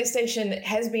 PlayStation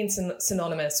has been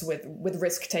synonymous with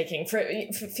risk taking. For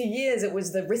years, it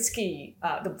was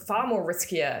the far more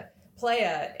riskier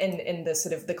player in the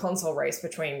sort of the console race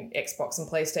between Xbox and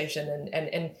PlayStation.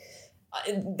 And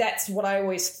that's what I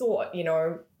always thought,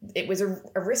 it was a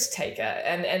risk taker,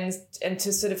 and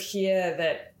to sort of hear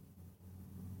that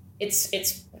it's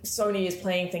Sony is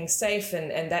playing things safe,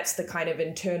 and that's the kind of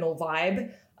internal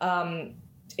vibe,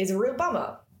 is a real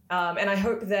bummer. And I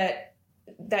hope that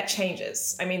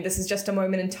changes. I mean, this is just a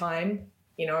moment in time,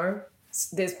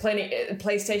 there's plenty,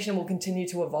 PlayStation will continue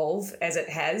to evolve as it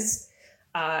has.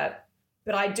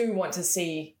 But I do want to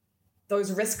see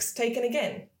those risks taken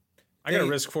again. I got a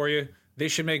risk for you. They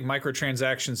should make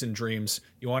microtransactions in Dreams.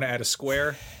 You want to add a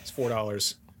square? It's $4.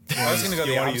 I was going to go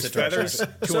the opposite feathers.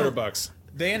 $200.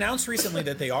 They announced recently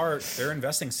that they're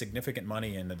investing significant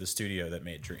money into the studio that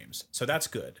made Dreams, so that's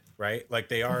good, right? Like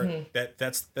they are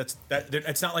that's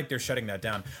it's not like they're shutting that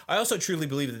down. I also truly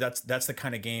believe that that's the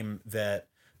kind of game that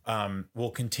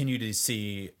will continue to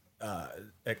see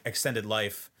extended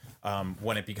life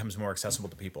when it becomes more accessible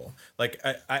to people. Like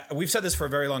we've said this for a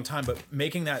very long time, but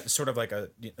making that sort of like a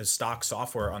stock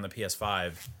software on the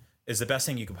PS5 is the best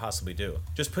thing you could possibly do.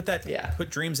 Just put put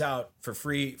Dreams out for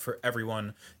free for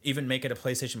everyone. Even make it a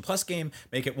PlayStation Plus game.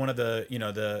 Make it one of the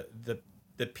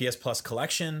the PS Plus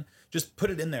collection. Just put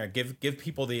it in there. Give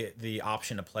people the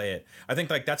option to play it. I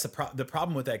think like that's the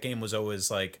problem with that game was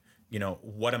always like,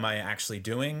 what am I actually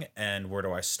doing, and where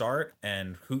do I start,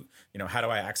 and who, how do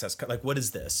I access, like, what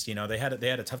is this? They had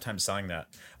a tough time selling that.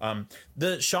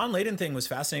 The Sean Layden thing was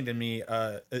fascinating to me.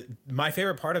 My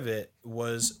favorite part of it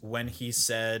was when he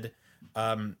said,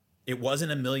 it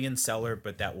wasn't a million seller,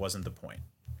 but that wasn't the point.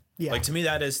 Yeah. Like, to me,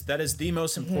 that is the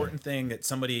most important thing that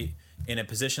somebody, in a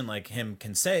position like him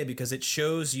can say, because it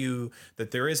shows you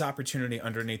that there is opportunity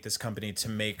underneath this company to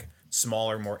make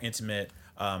smaller, more intimate,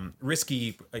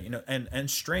 risky, and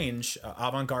strange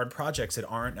avant-garde projects that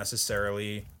aren't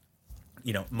necessarily,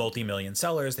 multi-million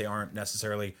sellers. They aren't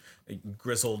necessarily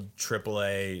grizzled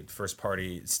AAA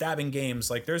first-party stabbing games.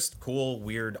 Like, there's cool,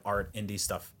 weird art, indie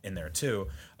stuff in there too.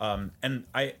 And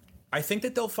I think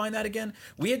that they'll find that again.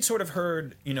 We had sort of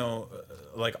heard,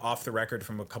 like off the record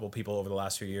from a couple people over the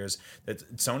last few years,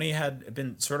 that Sony had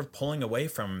been sort of pulling away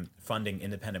from funding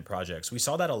independent projects. We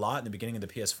saw that a lot in the beginning of the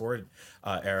PS4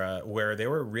 era, where they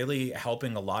were really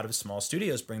helping a lot of small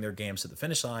studios bring their games to the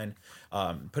finish line,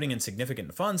 putting in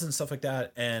significant funds and stuff like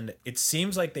that. And it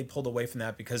seems like they pulled away from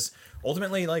that because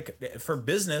ultimately, like, for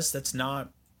business, that's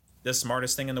not the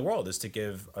smartest thing in the world, is to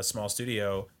give a small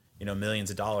studio millions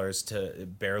of dollars to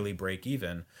barely break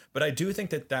even. But I do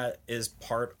think that is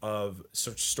part of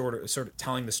sort of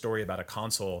telling the story about a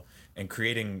console and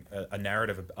creating a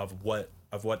narrative of what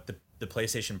the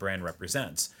PlayStation brand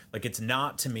represents. Like, it's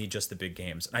not, to me, just the big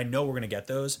games. And I know we're going to get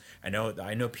those. I know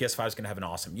PS5 is going to have an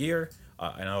awesome year.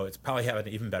 I know it's probably have an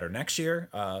even better next year.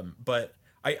 But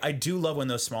I do love when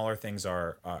those smaller things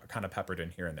are kind of peppered in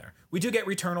here and there. We do get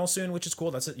Returnal soon, which is cool.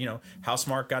 That's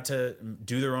Housemarque got to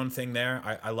do their own thing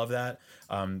there. I love that.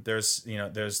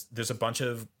 There's a bunch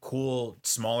of cool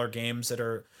smaller games that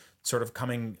are sort of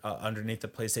coming underneath the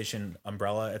PlayStation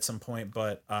umbrella at some point.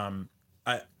 But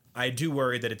I do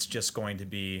worry that it's just going to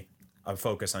be a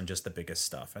focus on just the biggest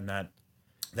stuff, and that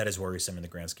is worrisome in the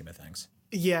grand scheme of things.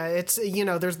 Yeah, it's,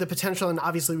 there's the potential, and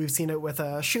obviously we've seen it with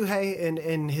Shuhei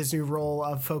in his new role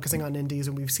of focusing on indies,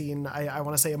 and we've seen, I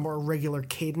want to say, a more regular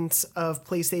cadence of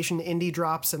PlayStation indie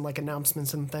drops and like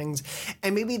announcements and things.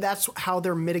 And maybe that's how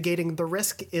they're mitigating the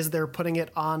risk, is they're putting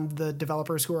it on the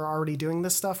developers who are already doing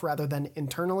this stuff rather than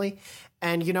internally.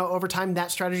 And, over time,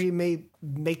 that strategy may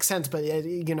make sense. But,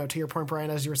 to your point, Brian,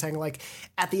 as you were saying, like,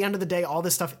 at the end of the day, all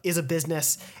this stuff is a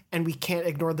business, and we can't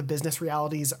ignore the business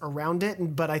realities around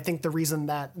it. But I think the reason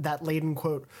that Layden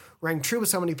quote rang true with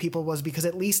so many people was because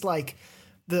at least, like,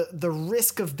 the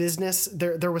risk of business,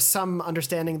 there was some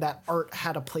understanding that art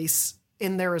had a place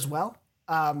in there as well.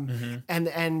 And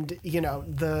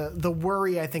the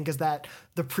worry, I think, is that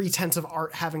the pretense of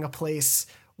art having a place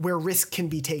where risk can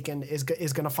be taken is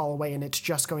going to fall away, and it's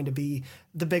just going to be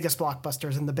the biggest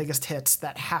blockbusters and the biggest hits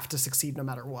that have to succeed no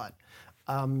matter what.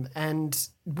 And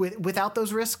without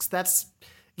those risks, that's,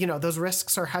 those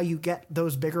risks are how you get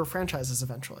those bigger franchises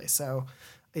eventually. So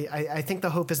I think the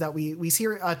hope is that we see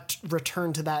a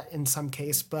return to that in some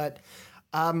case. But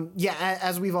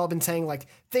as we've all been saying, like,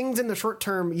 things in the short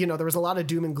term, there was a lot of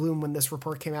doom and gloom when this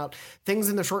report came out. Things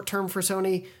in the short term for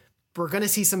Sony, we're going to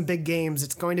see some big games.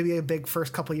 It's going to be a big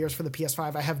first couple of years for the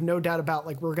PS5. I have no doubt about,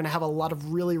 like, we're going to have a lot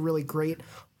of really, really great,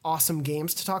 awesome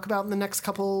games to talk about in the next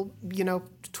couple,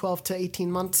 12 to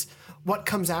 18 months. What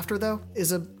comes after, though,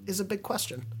 is a big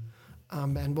question.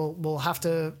 And we'll have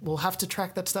to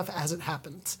track that stuff as it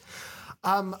happens.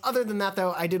 Other than that,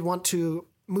 though, I did want to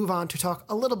move on to talk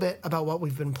a little bit about what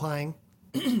we've been playing.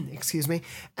 Excuse me.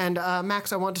 And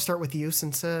Max, I want to start with you,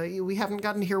 since we haven't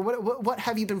gotten to hear what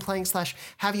have you been playing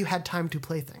 / have you had time to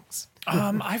play things?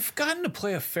 I've gotten to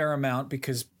play a fair amount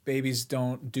because babies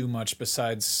don't do much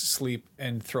besides sleep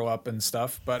and throw up and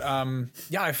stuff. But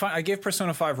I gave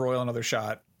Persona 5 Royal another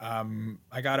shot.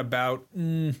 I got about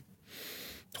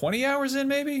 20 hours in,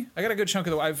 maybe. I got a good chunk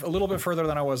of I'm a little bit further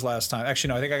than I was last time.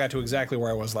 Actually, no, I think I got to exactly where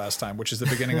I was last time, which is the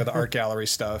beginning of the art gallery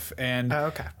stuff. And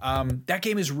that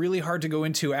game is really hard to go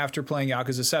into after playing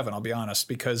Yakuza 7, I'll be honest,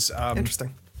 because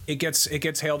interesting. It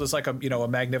gets hailed as like a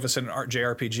magnificent art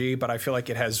JRPG, but I feel like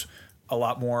it has a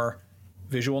lot more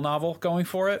visual novel going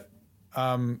for it.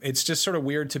 It's just sort of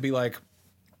weird to be like,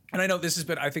 and I know this has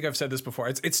been, I think I've said this before.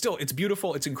 It's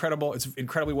beautiful, it's incredible, it's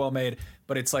incredibly well made,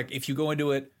 but it's like, if you go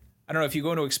into it, I don't know, if you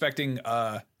go into expecting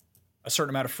a certain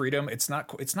amount of freedom, it's not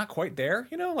quite there,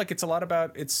 like it's a lot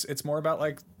about, it's more about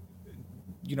like,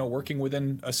 working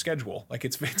within a schedule. Like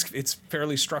it's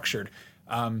fairly structured.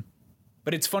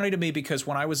 But it's funny to me because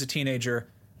when I was a teenager,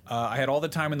 I had all the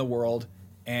time in the world,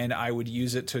 and I would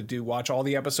use it to watch all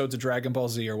the episodes of Dragon Ball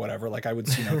Z or whatever. Like I would,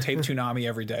 tape Toonami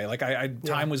every day. Like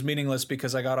time was meaningless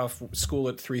because I got off school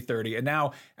at 3:30. And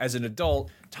now as an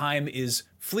adult, time is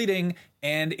fleeting,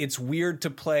 and it's weird to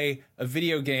play a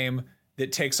video game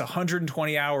that takes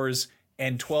 120 hours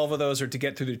and 12 of those are to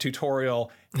get through the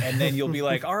tutorial, and then you'll be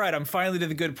like, all right, I'm finally to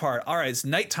the good part. All right, it's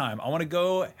nighttime. I want to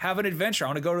go have an adventure. I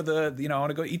want to go to I want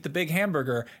to go eat the big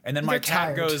hamburger. And then my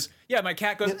cat goes, hey,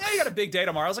 you got a big day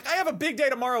tomorrow. I was like, I have a big day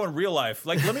tomorrow in real life.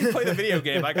 Like, let me play the video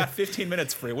game. I got 15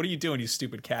 minutes free. What are you doing, you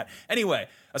stupid cat? Anyway,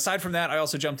 aside from that, I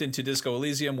also jumped into Disco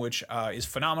Elysium, which is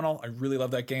phenomenal. I really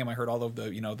love that game. I heard all of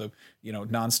the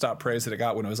nonstop praise that it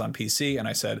got when it was on PC, and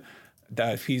I said,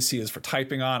 that PC is for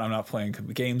typing on. I'm not playing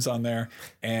games on there.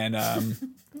 And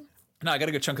no, I got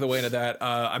a good chunk of the way into that.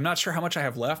 I'm not sure how much I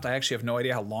have left. I actually have no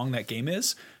idea how long that game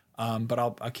is. But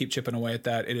I'll keep chipping away at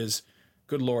that. It is,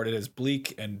 good Lord, it is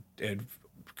bleak and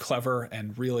clever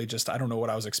and really just, I don't know what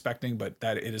I was expecting, but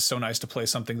that it is so nice to play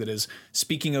something that is,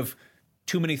 speaking of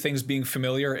too many things being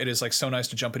familiar, it is like so nice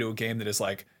to jump into a game that is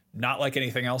like not like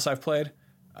anything else I've played.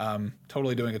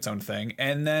 Totally doing its own thing.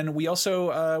 And then we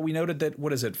also we noted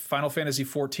that Final Fantasy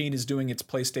 14 is doing its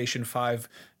PlayStation 5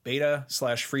 beta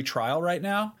 / free trial right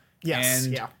now. Yes.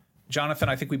 And yeah. Jonathan,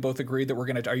 I think we both agreed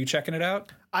that are you checking it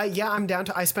out? Yeah, I'm down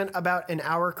to. I spent about an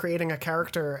hour creating a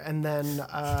character, and then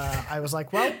I was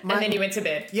like, well, and then you went to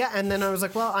bed. Yeah, and then I was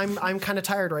like, well, I'm kind of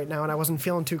tired right now, and I wasn't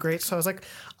feeling too great, so I was like,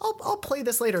 I'll play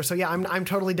this later. So yeah, I'm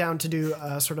totally down to do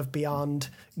sort of Beyond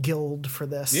Guild for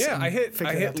this. Yeah, I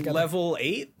hit level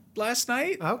 8 last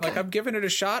night. Okay. Like, I'm giving it a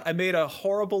shot. I made a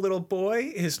horrible little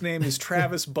boy. His name is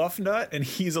Travis Buffnut, and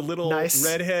he's a little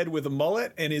redhead with a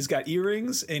mullet, and he's got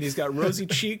earrings, and he's got rosy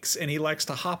cheeks, and he likes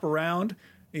to hop around.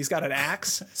 He's got an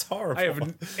axe. It's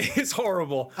horrible. It's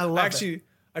horrible. I love it.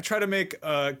 I tried to make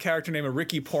a character named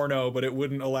Ricky Porno, but it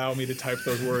wouldn't allow me to type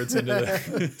those words into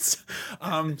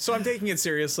the. So I'm taking it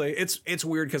seriously. It's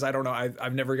weird because I don't know.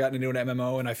 I've never gotten into an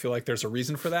MMO, and I feel like there's a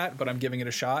reason for that. But I'm giving it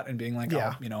a shot and being like,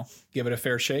 yeah. I'll give it a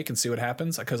fair shake and see what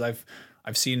happens, because I've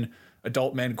seen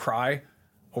adult men cry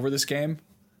over this game.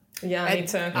 Yeah, me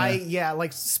too.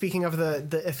 Like, speaking of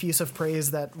the effusive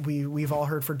praise that we've all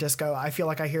heard for Disco, I feel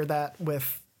like I hear that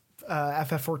with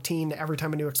FF14. Every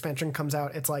time a new expansion comes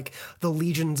out, it's like the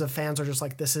legions of fans are just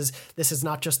like, this is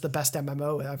not just the best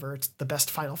MMO ever, it's the best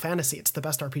Final Fantasy, it's the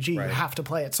best RPG. Right. You have to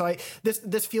play it. So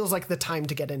this feels like the time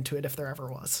to get into it if there ever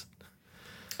was.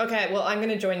 Okay, well, I'm going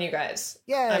to join you guys.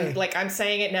 Yay. I'm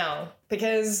saying it now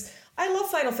because I love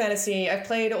Final Fantasy. I've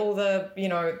played all the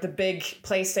big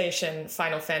PlayStation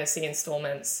Final Fantasy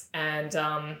installments,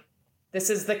 and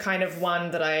this is the kind of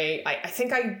one that I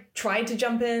think I tried to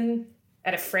jump in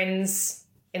at a friend's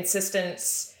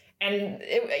insistence, and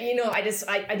I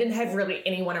didn't have really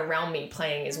anyone around me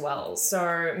playing as well.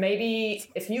 So maybe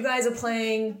if you guys are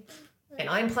playing and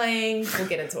I'm playing, we'll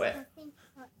get into it.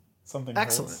 Something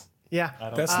excellent. Holds. Yeah,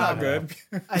 that's not good.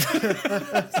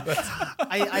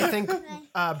 I think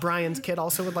Brian's kid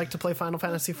also would like to play Final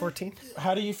Fantasy 14.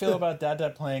 How do you feel about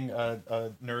Dad playing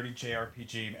a nerdy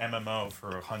JRPG MMO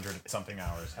for 100-something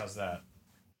hours? How's that?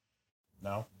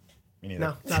 No? Me neither.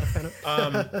 No, not a fan of.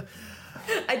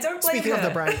 I don't blame Speaking her. of the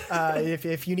Brian,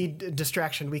 if you need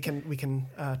distraction, we can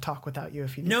talk without you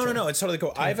if you need to. No, it's totally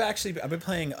cool. I've been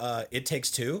playing It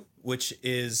Takes Two, which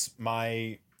is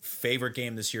my favorite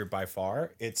game this year by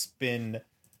far. It's been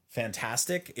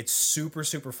fantastic. It's super,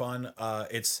 super fun.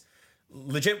 It's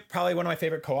legit probably one of my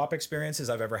favorite co-op experiences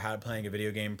I've ever had playing a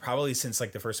video game, probably since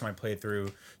like the first time I played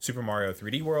through Super Mario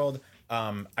 3D World.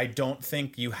 I don't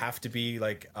think you have to be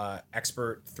like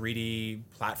expert 3D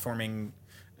platforming,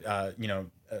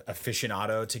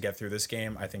 aficionado to get through this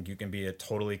game. I think you can be a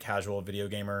totally casual video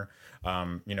gamer,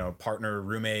 partner,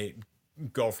 roommate,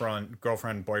 girlfriend,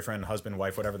 boyfriend, husband,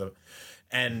 wife, whatever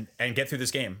and get through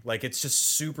this game. Like, it's just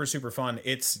super, super fun.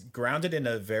 It's grounded in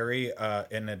a very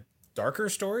in a darker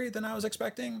story than I was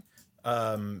expecting.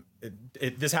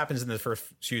 This happens in the first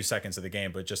few seconds of the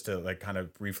game, but just to like kind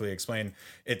of briefly explain,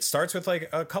 it starts with like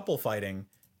a couple fighting,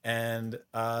 and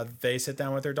they sit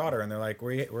down with their daughter and they're like,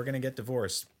 we're gonna get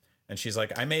divorced, and she's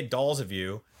like, I made dolls of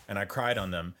you and I cried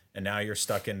on them, and now you're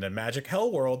stuck in the magic hell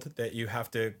world that you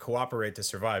have to cooperate to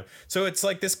survive. So it's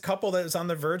like this couple that is on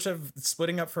the verge of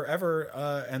splitting up forever,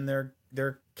 and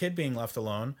their kid being left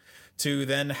alone, to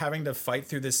then having to fight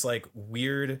through this like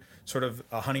weird sort of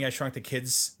Honey, I Shrunk the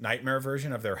Kids nightmare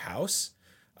version of their house.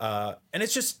 And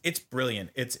it's brilliant.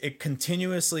 It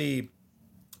continuously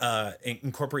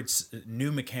incorporates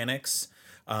new mechanics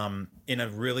in a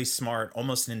really smart,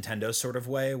 almost Nintendo sort of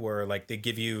way, where like they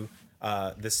give you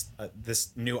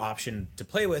this new option to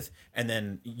play with and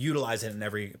then utilize it in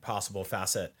every possible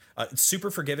facet. It's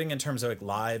super forgiving in terms of like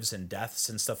lives and deaths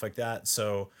and stuff like that.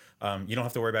 So you don't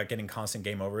have to worry about getting constant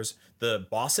game overs. The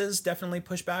bosses definitely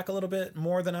push back a little bit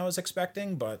more than I was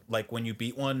expecting, but like when you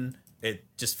beat one, it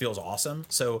just feels awesome.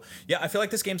 So yeah, I feel like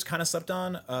this game's kind of slept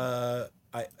on.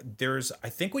 I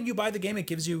think when you buy the game, it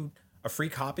gives you a free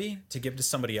copy to give to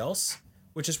somebody else,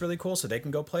 which is really cool, so they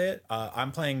can go play it.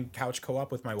 I'm playing couch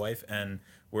co-op with my wife, and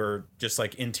we're just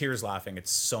like in tears laughing.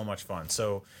 It's so much fun.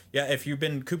 So yeah, if you've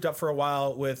been cooped up for a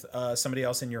while with somebody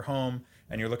else in your home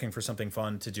and you're looking for something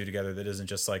fun to do together that isn't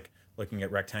just like looking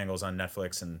at rectangles on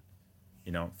Netflix and,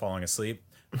 you know, falling asleep,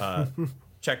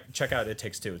 check out It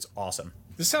Takes Two. It's awesome.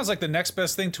 This sounds like the next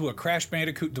best thing to a Crash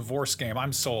Bandicoot divorce game.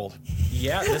 I'm sold.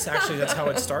 Yeah, that's how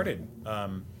it started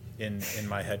in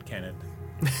my head canon.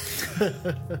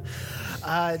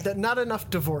 Not enough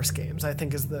divorce games, I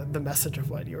think, is the message of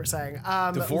what you were saying.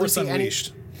 Divorce Lucy,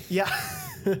 Unleashed. Yeah.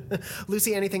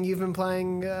 Lucy, anything you've been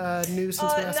playing new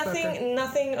since we last spoke?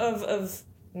 Nothing of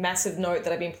massive note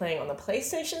that I've been playing on the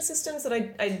PlayStation systems that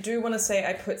I do want to say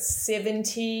I put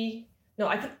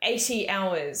 80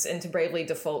 hours into Bravely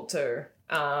Default 2.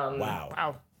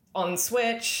 Wow. On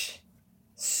Switch.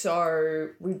 So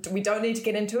we don't need to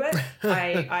get into it.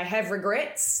 I have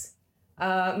regrets.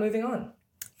 Moving on.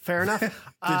 Fair enough.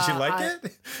 Did you like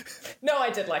it? No, I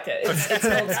did like it. It's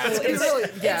an old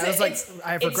school.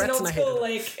 I have regrets and I hate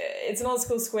it. It's an old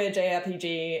school Square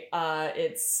JRPG.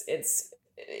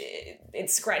 It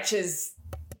scratches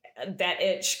that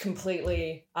itch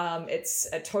completely. It's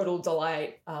a total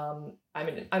delight. I'm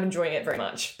enjoying it very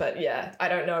much. But yeah, I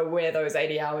don't know where those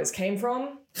 80 hours came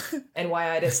from and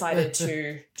why I decided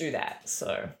to do that.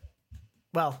 So,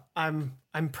 well, I'm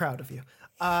proud of you.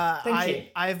 Thank you.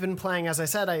 I've been playing, as I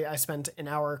said, I spent an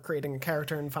hour creating a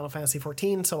character in Final Fantasy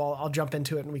XIV, so I'll jump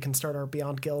into it and we can start our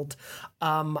Beyond Guild.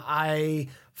 I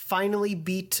finally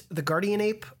beat the Guardian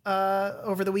Ape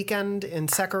over the weekend in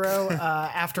Sekiro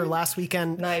after last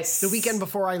weekend. Nice. The weekend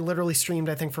before, I literally streamed,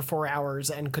 I think, for 4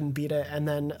 hours and couldn't beat it. And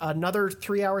then another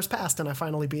 3 hours passed and I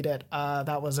finally beat it.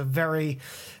 That was a very,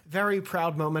 very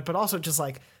proud moment, but also just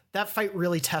like that fight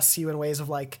really tests you in ways of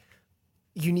like,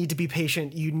 you need to be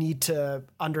patient. You need to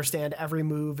understand every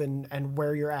move and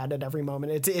where you're at every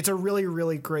moment. It's a really,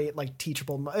 really great, like,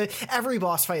 teachable. Every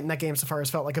boss fight in that game so far has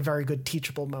felt like a very good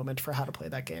teachable moment for how to play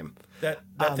that game. That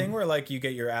thing where like you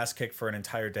get your ass kicked for an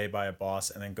entire day by a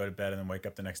boss and then go to bed and then wake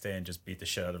up the next day and just beat the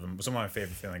shit out of him was one of my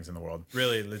favorite feelings in the world.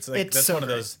 Really, it's like that's so one of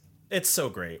those. It's so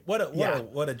great. What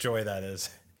a joy that is.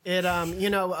 It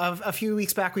a few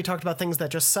weeks back we talked about things that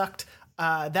just sucked.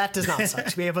 That does not suck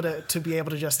to be able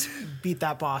to just beat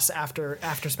that boss after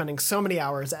spending so many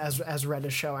hours as Red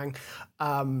is showing.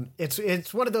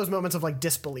 It's one of those moments of like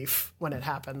disbelief when it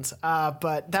happens.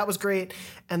 But that was great.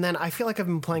 And then I feel like I've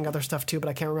been playing other stuff too, but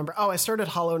I can't remember. Oh, I started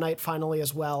Hollow Knight finally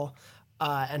as well,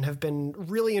 and have been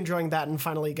really enjoying that and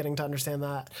finally getting to understand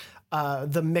that.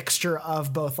 The mixture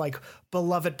of both like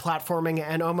beloved platforming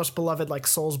and almost beloved like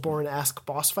Soulsborne-esque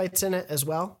boss fights in it as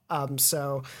well.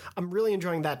 So I'm really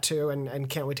enjoying that too and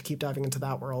can't wait to keep diving into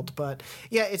that world. But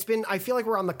yeah, I feel like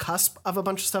we're on the cusp of a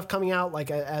bunch of stuff coming out.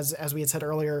 Like as we had said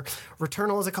earlier,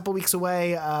 Returnal is a couple weeks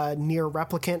away. Nier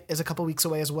Replicant is a couple weeks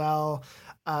away as well.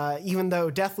 Even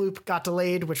though Deathloop got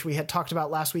delayed, which we had talked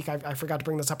about last week, I forgot to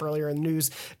bring this up earlier in the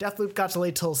news. Deathloop got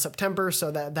delayed till September,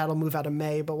 so that'll move out of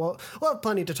May. But we'll have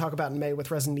plenty to talk about in May with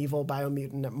Resident Evil,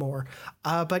 Biomutant, and more.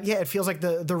 But yeah, it feels like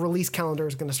the release calendar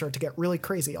is going to start to get really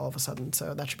crazy all of a sudden,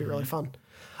 so that should be really fun.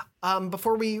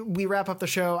 Before we wrap up the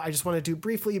show, I just wanted to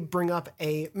briefly bring up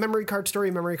a memory card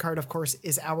story. Memory card, of course,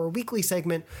 is our weekly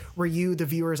segment where you, the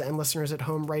viewers and listeners at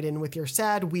home, write in with your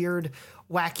sad, weird,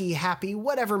 wacky, happy,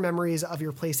 whatever memories of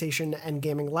your PlayStation and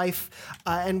gaming life.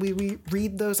 And we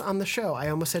read those on the show. I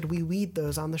almost said we weed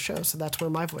those on the show, so that's where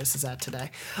my voice is at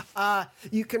today.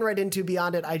 You can write into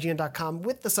beyond@ign.com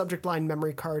with the subject line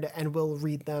memory card, and we'll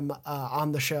read them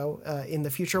on the show in the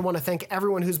future. I want to thank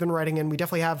everyone who's been writing in. We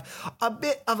definitely have a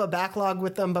bit of a backlog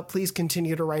with them, but please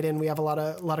continue to write in. We have a lot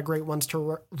of great ones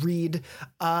to read.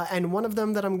 And one of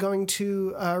them that I'm going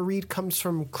to read comes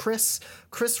from Chris.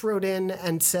 Chris wrote in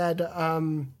and said,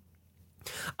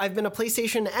 I've been a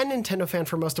PlayStation and Nintendo fan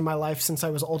for most of my life since I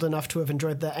was old enough to have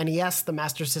enjoyed the NES, the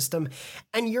Master System,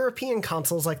 and European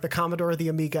consoles like the Commodore, the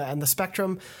Amiga, and the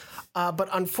Spectrum. But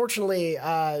unfortunately,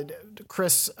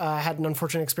 Chris had an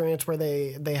unfortunate experience where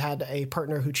they had a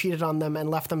partner who cheated on them and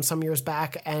left them some years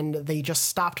back, and they just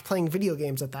stopped playing video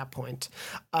games at that point.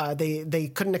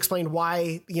 They couldn't explain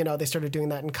why, they started doing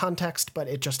that in context, but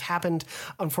it just happened,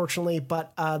 unfortunately.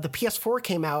 But the PS4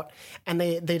 came out, and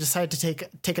they decided to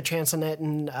take a chance on it.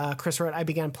 And Chris wrote, I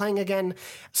began playing again,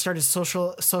 started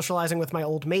socializing with my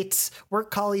old mates,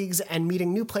 work colleagues, and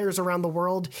meeting new players around the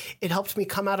world. It helped me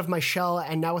come out of my shell,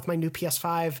 and now with my new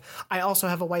PS5, I also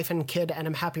have a wife and kid, and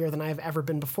I'm happier than I have ever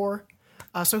been before.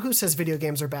 So who says video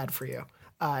games are bad for you?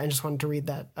 And just wanted to read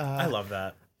that. I love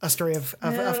that. A story of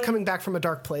coming back from a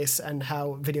dark place and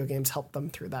how video games helped them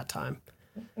through that time.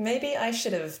 Maybe I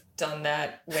should have done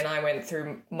that when I went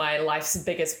through my life's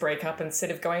biggest breakup instead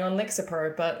of going on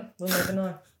Lexapro, but we'll never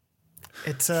know.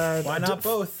 It's why not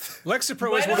both?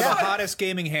 Lexapro is one of the hottest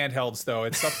gaming handhelds, though.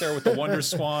 It's up there with the Wonder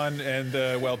Swan and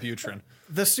the Wellbutrin.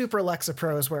 The Super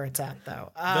Lexapro is where it's at,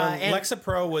 though. The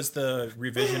Lexapro was the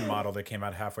revision model that came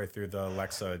out halfway through the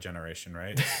Lexa generation,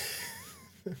 right?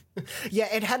 Yeah,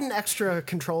 it had an extra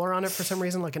controller on it for some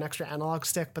reason, like an extra analog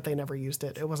stick, but they never used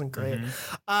it. It wasn't great.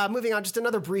 Moving on, just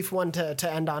another brief one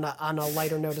to end on a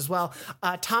lighter note as well.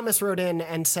 Thomas wrote in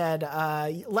and said,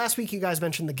 last week you guys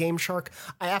mentioned the Game Shark.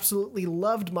 I absolutely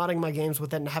loved modding my games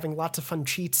with it and having lots of fun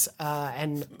cheats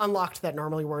and unlocked that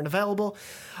normally weren't available.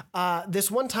 This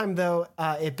one time, though,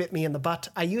 it bit me in the butt.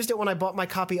 I used it when I bought my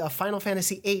copy of Final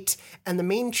Fantasy VIII, and the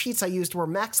main cheats I used were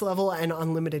max level and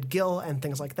unlimited gil and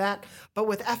things like that.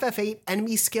 But with FF8,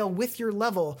 enemies scale with your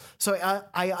level, so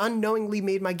I unknowingly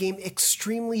made my game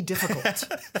extremely difficult.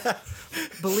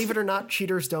 Believe it or not,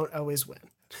 cheaters don't always win.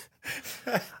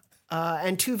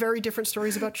 And two very different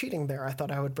stories about cheating there I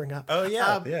thought I would bring up. Oh,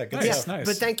 yeah. Good stuff. Nice.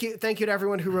 But thank you to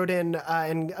everyone who wrote in.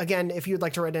 And again, if you'd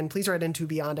like to write in, please write in to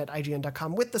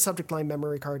beyond@ign.com with the subject line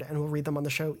memory card, and we'll read them on the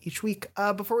show each week.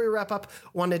 Before we wrap up,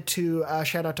 wanted to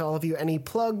shout out to all of you. Any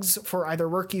plugs for either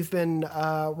work you've been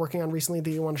working on recently that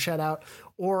you want to shout out,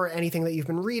 or anything that you've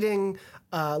been reading,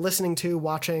 listening to,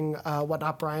 watching,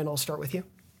 whatnot? Brian, I'll start with you.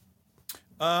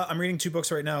 I'm reading 2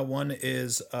 books right now. One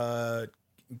is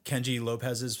Kenji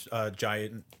Lopez's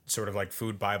giant sort of like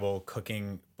food Bible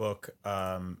cooking book,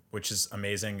 which is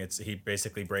amazing. He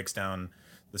basically breaks down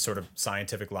the sort of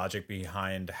scientific logic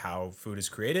behind how food is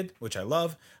created, which I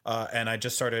love. And I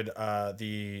just started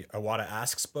the Iwata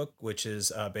Asks book, which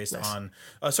is based on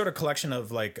a sort of collection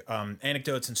of like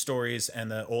anecdotes and stories and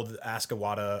the old Ask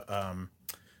Iwata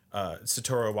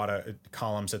Satoru Iwata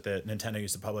columns that the Nintendo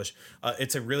used to publish.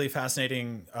 It's a really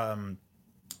fascinating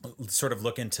sort of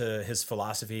look into his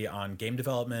philosophy on game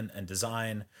development and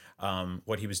design,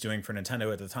 what he was doing for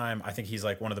Nintendo at the time. I think he's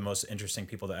like one of the most interesting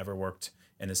people that ever worked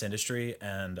in this industry,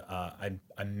 and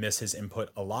I miss his input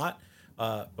a lot.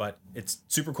 But it's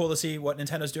super cool to see what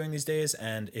Nintendo's doing these days.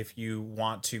 And if you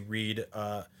want to read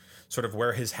sort of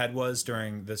where his head was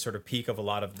during the sort of peak of a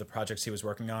lot of the projects he was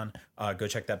working on, go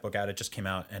check that book out. It just came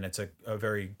out, and it's a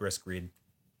very brisk read.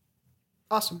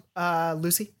 Awesome.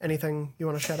 Lucy, anything you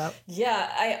want to shout out?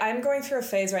 Yeah, I'm going through a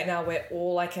phase right now where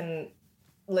all I can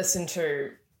listen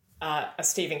to are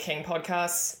Stephen King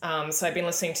podcasts. So I've been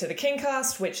listening to the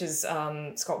Kingcast, which is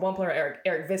Scott Wampler,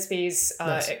 Eric Vespe's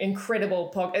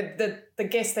incredible podcast. The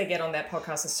guests they get on that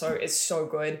podcast is so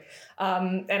good.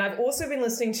 And I've also been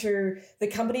listening to The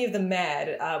Company of the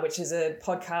Mad, which is a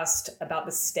podcast about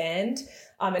The Stand.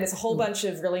 And it's a whole bunch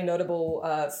of really notable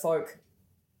folk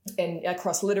and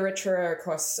across literature,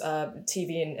 across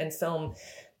TV and film,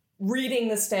 reading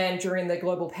The Stand during the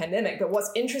global pandemic. But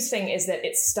what's interesting is that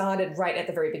it started right at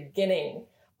the very beginning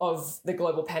of the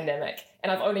global pandemic,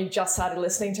 and I've only just started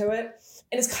listening to it.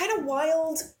 And it's kind of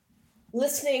wild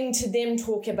listening to them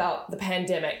talk about the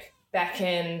pandemic back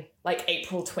in like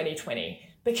April 2020,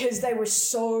 because they were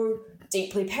so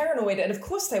deeply paranoid. And of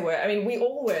course they were. I mean, we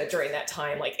all were during that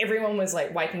time. Like everyone was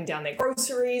like wiping down their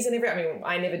groceries and I mean,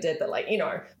 I never did, but like, you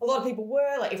know, a lot of people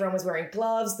were, like everyone was wearing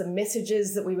gloves. The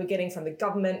messages that we were getting from the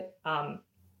government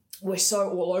were so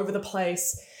all over the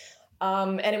place.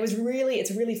 And it's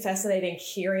really fascinating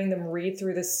hearing them read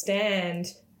through The Stand,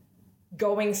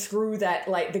 going through that,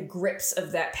 like the grips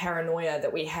of that paranoia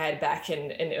that we had back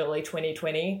in early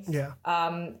 2020. Yeah.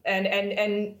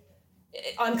 And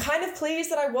I'm kind of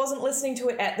pleased that I wasn't listening to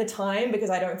it at the time, because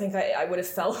I don't think I would have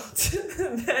felt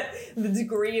that the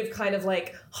degree of kind of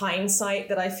like hindsight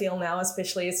that I feel now,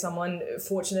 especially as someone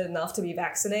fortunate enough to be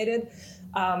vaccinated.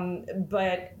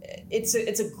 But it's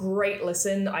a great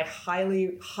listen. I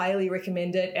highly, highly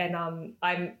recommend it. And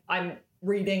I'm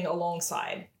reading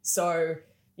alongside. So,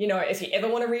 you know, if you ever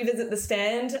want to revisit The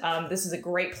Stand, this is a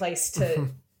great place to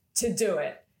do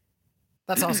it.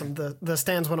 That's awesome. The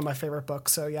Stand's one of my favorite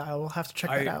books, so yeah, I will have to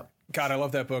check that out. God, I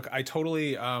love that book. I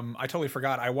totally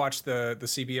forgot. I watched the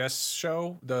CBS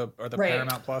show, the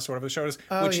Paramount Plus or whatever the show is,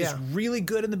 which is really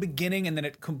good in the beginning, and then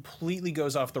it completely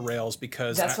goes off the rails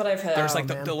because that's what I've heard. There's like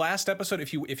the last episode.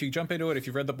 If you jump into it, if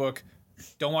you've read the book,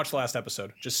 don't watch the last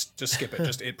episode. Just skip it.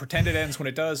 Just pretend it ends when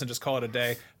it does, and just call it a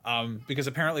day. Because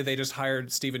apparently they just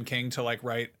hired Stephen King to like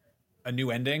write a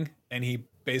new ending, and he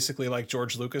basically like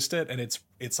George Lucas'd it, and it's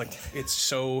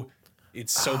so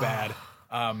bad.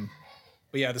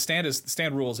 But yeah, The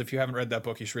Stand rules. If you haven't read that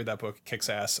book, you should read that book. It kicks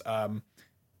ass.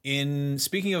 In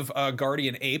speaking of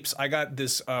Guardian Apes, I got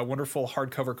this wonderful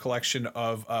hardcover collection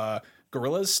of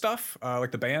Gorillaz stuff,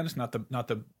 like the band, not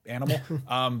the animal.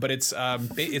 But it's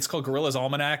called Gorillaz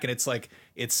Almanac, and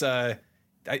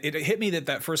it hit me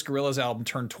that first Gorillaz album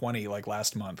turned 20 like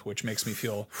last month, which makes me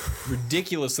feel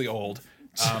ridiculously old.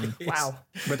 Wow.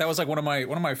 But that was like one of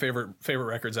my favorite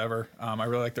records ever. I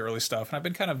really like the early stuff, and I've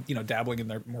been kind of, dabbling in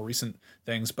their more recent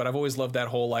things, but I've always loved that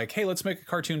whole like, hey, let's make a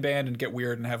cartoon band and get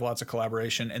weird and have lots of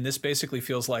collaboration. And this basically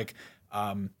feels like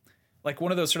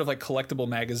one of those sort of like collectible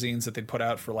magazines that they'd put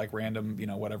out for like random,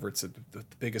 whatever, it's the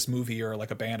biggest movie or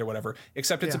like a band or whatever,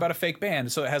 except it's about a fake band.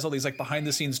 So it has all these like behind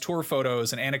the scenes tour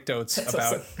photos and anecdotes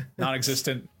about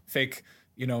non-existent fake,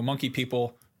 monkey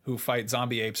people who fight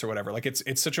zombie apes or whatever. Like it's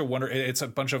such a wonder. It's a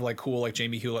bunch of like cool, like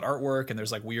Jamie Hewlett artwork. And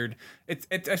there's like weird,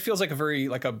 it feels like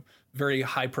a very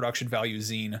high production value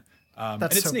zine. And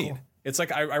it's so neat. Cool. It's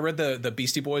like, I read the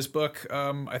Beastie Boys book,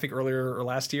 I think earlier or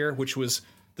last year, which was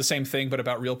the same thing, but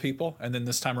about real people. And then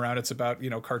this time around it's about,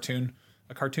 a cartoon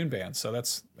band. So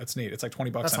that's neat. It's like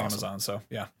 $20 on awesome. Amazon. So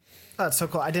yeah. Oh, that's so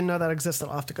cool. I didn't know that existed.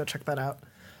 I'll have to go check that out.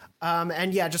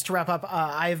 And yeah, just to wrap up,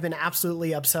 I have been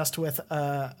absolutely obsessed with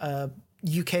a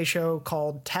UK show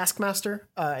called Taskmaster.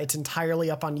 It's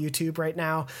entirely up on YouTube right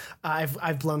now.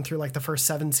 I've blown through like the first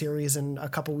 7 series in a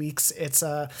couple weeks. It's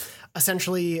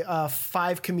essentially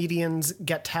 5 comedians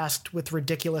get tasked with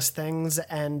ridiculous things,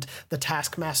 and the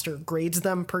Taskmaster grades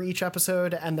them per each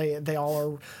episode, and they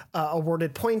all are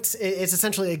awarded points. It's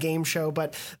essentially a game show,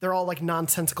 but they're all like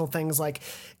nonsensical things like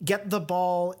get the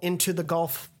ball into the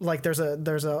golf. Like there's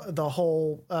the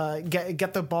hole.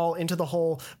 Get the ball into the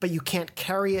hole, but you can't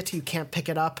carry it. You can't pick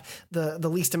it up. The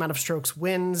least amount of strokes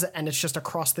wins, and it's just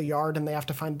across the yard, and they have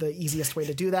to find the easiest way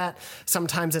to do that.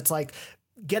 Sometimes it's like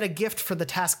get a gift for the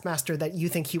Taskmaster that you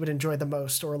think he would enjoy the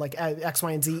most, or like X,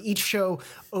 Y, and Z. Each show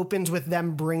opens with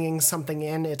them bringing something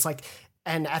in. It's like,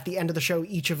 and at the end of the show,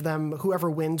 each of them, whoever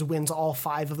wins all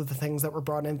 5 of the things that were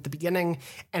brought in at the beginning.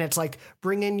 And it's like,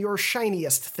 bring in your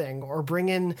shiniest thing, or bring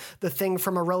in the thing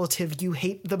from a relative you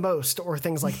hate the most, or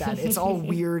things like that. It's all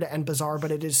weird and bizarre,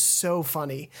 but it is so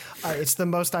funny. It's the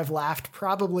most I've laughed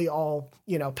probably all,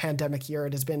 pandemic year.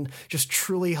 It has been just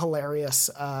truly hilarious.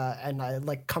 And I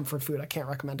like comfort food. I can't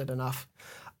recommend it enough.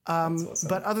 Awesome.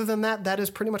 But other than that, that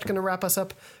is pretty much going to wrap us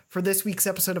up for this week's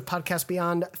episode of Podcast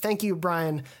Beyond. Thank you,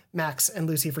 Brian, Max, and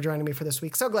Lucy for joining me for this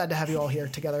week. So glad to have you all here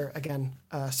together again.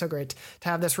 So great to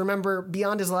have this. Remember,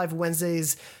 Beyond is live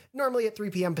Wednesdays, normally at 3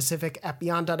 p.m. Pacific at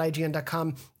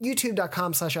beyond.ign.com,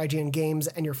 youtube.com/IGN Games,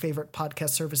 and your favorite podcast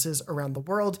services around the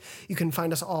world. You can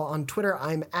find us all on Twitter.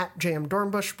 I'm at JM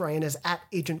Dornbush. Brian is at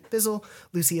Agent Bizzle.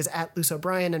 Lucy is at Luce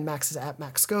O'Brien, and Max is at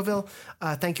Max Scoville.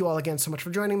 Thank you all again so much for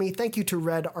joining me. Thank you to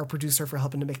Red, our producer, for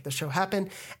helping to make the show happen.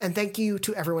 And thank you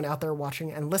to everyone out there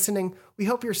watching and listening. We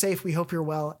hope you're safe. We hope you're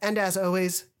well. And as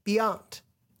always, Beyond.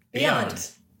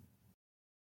 Beyond.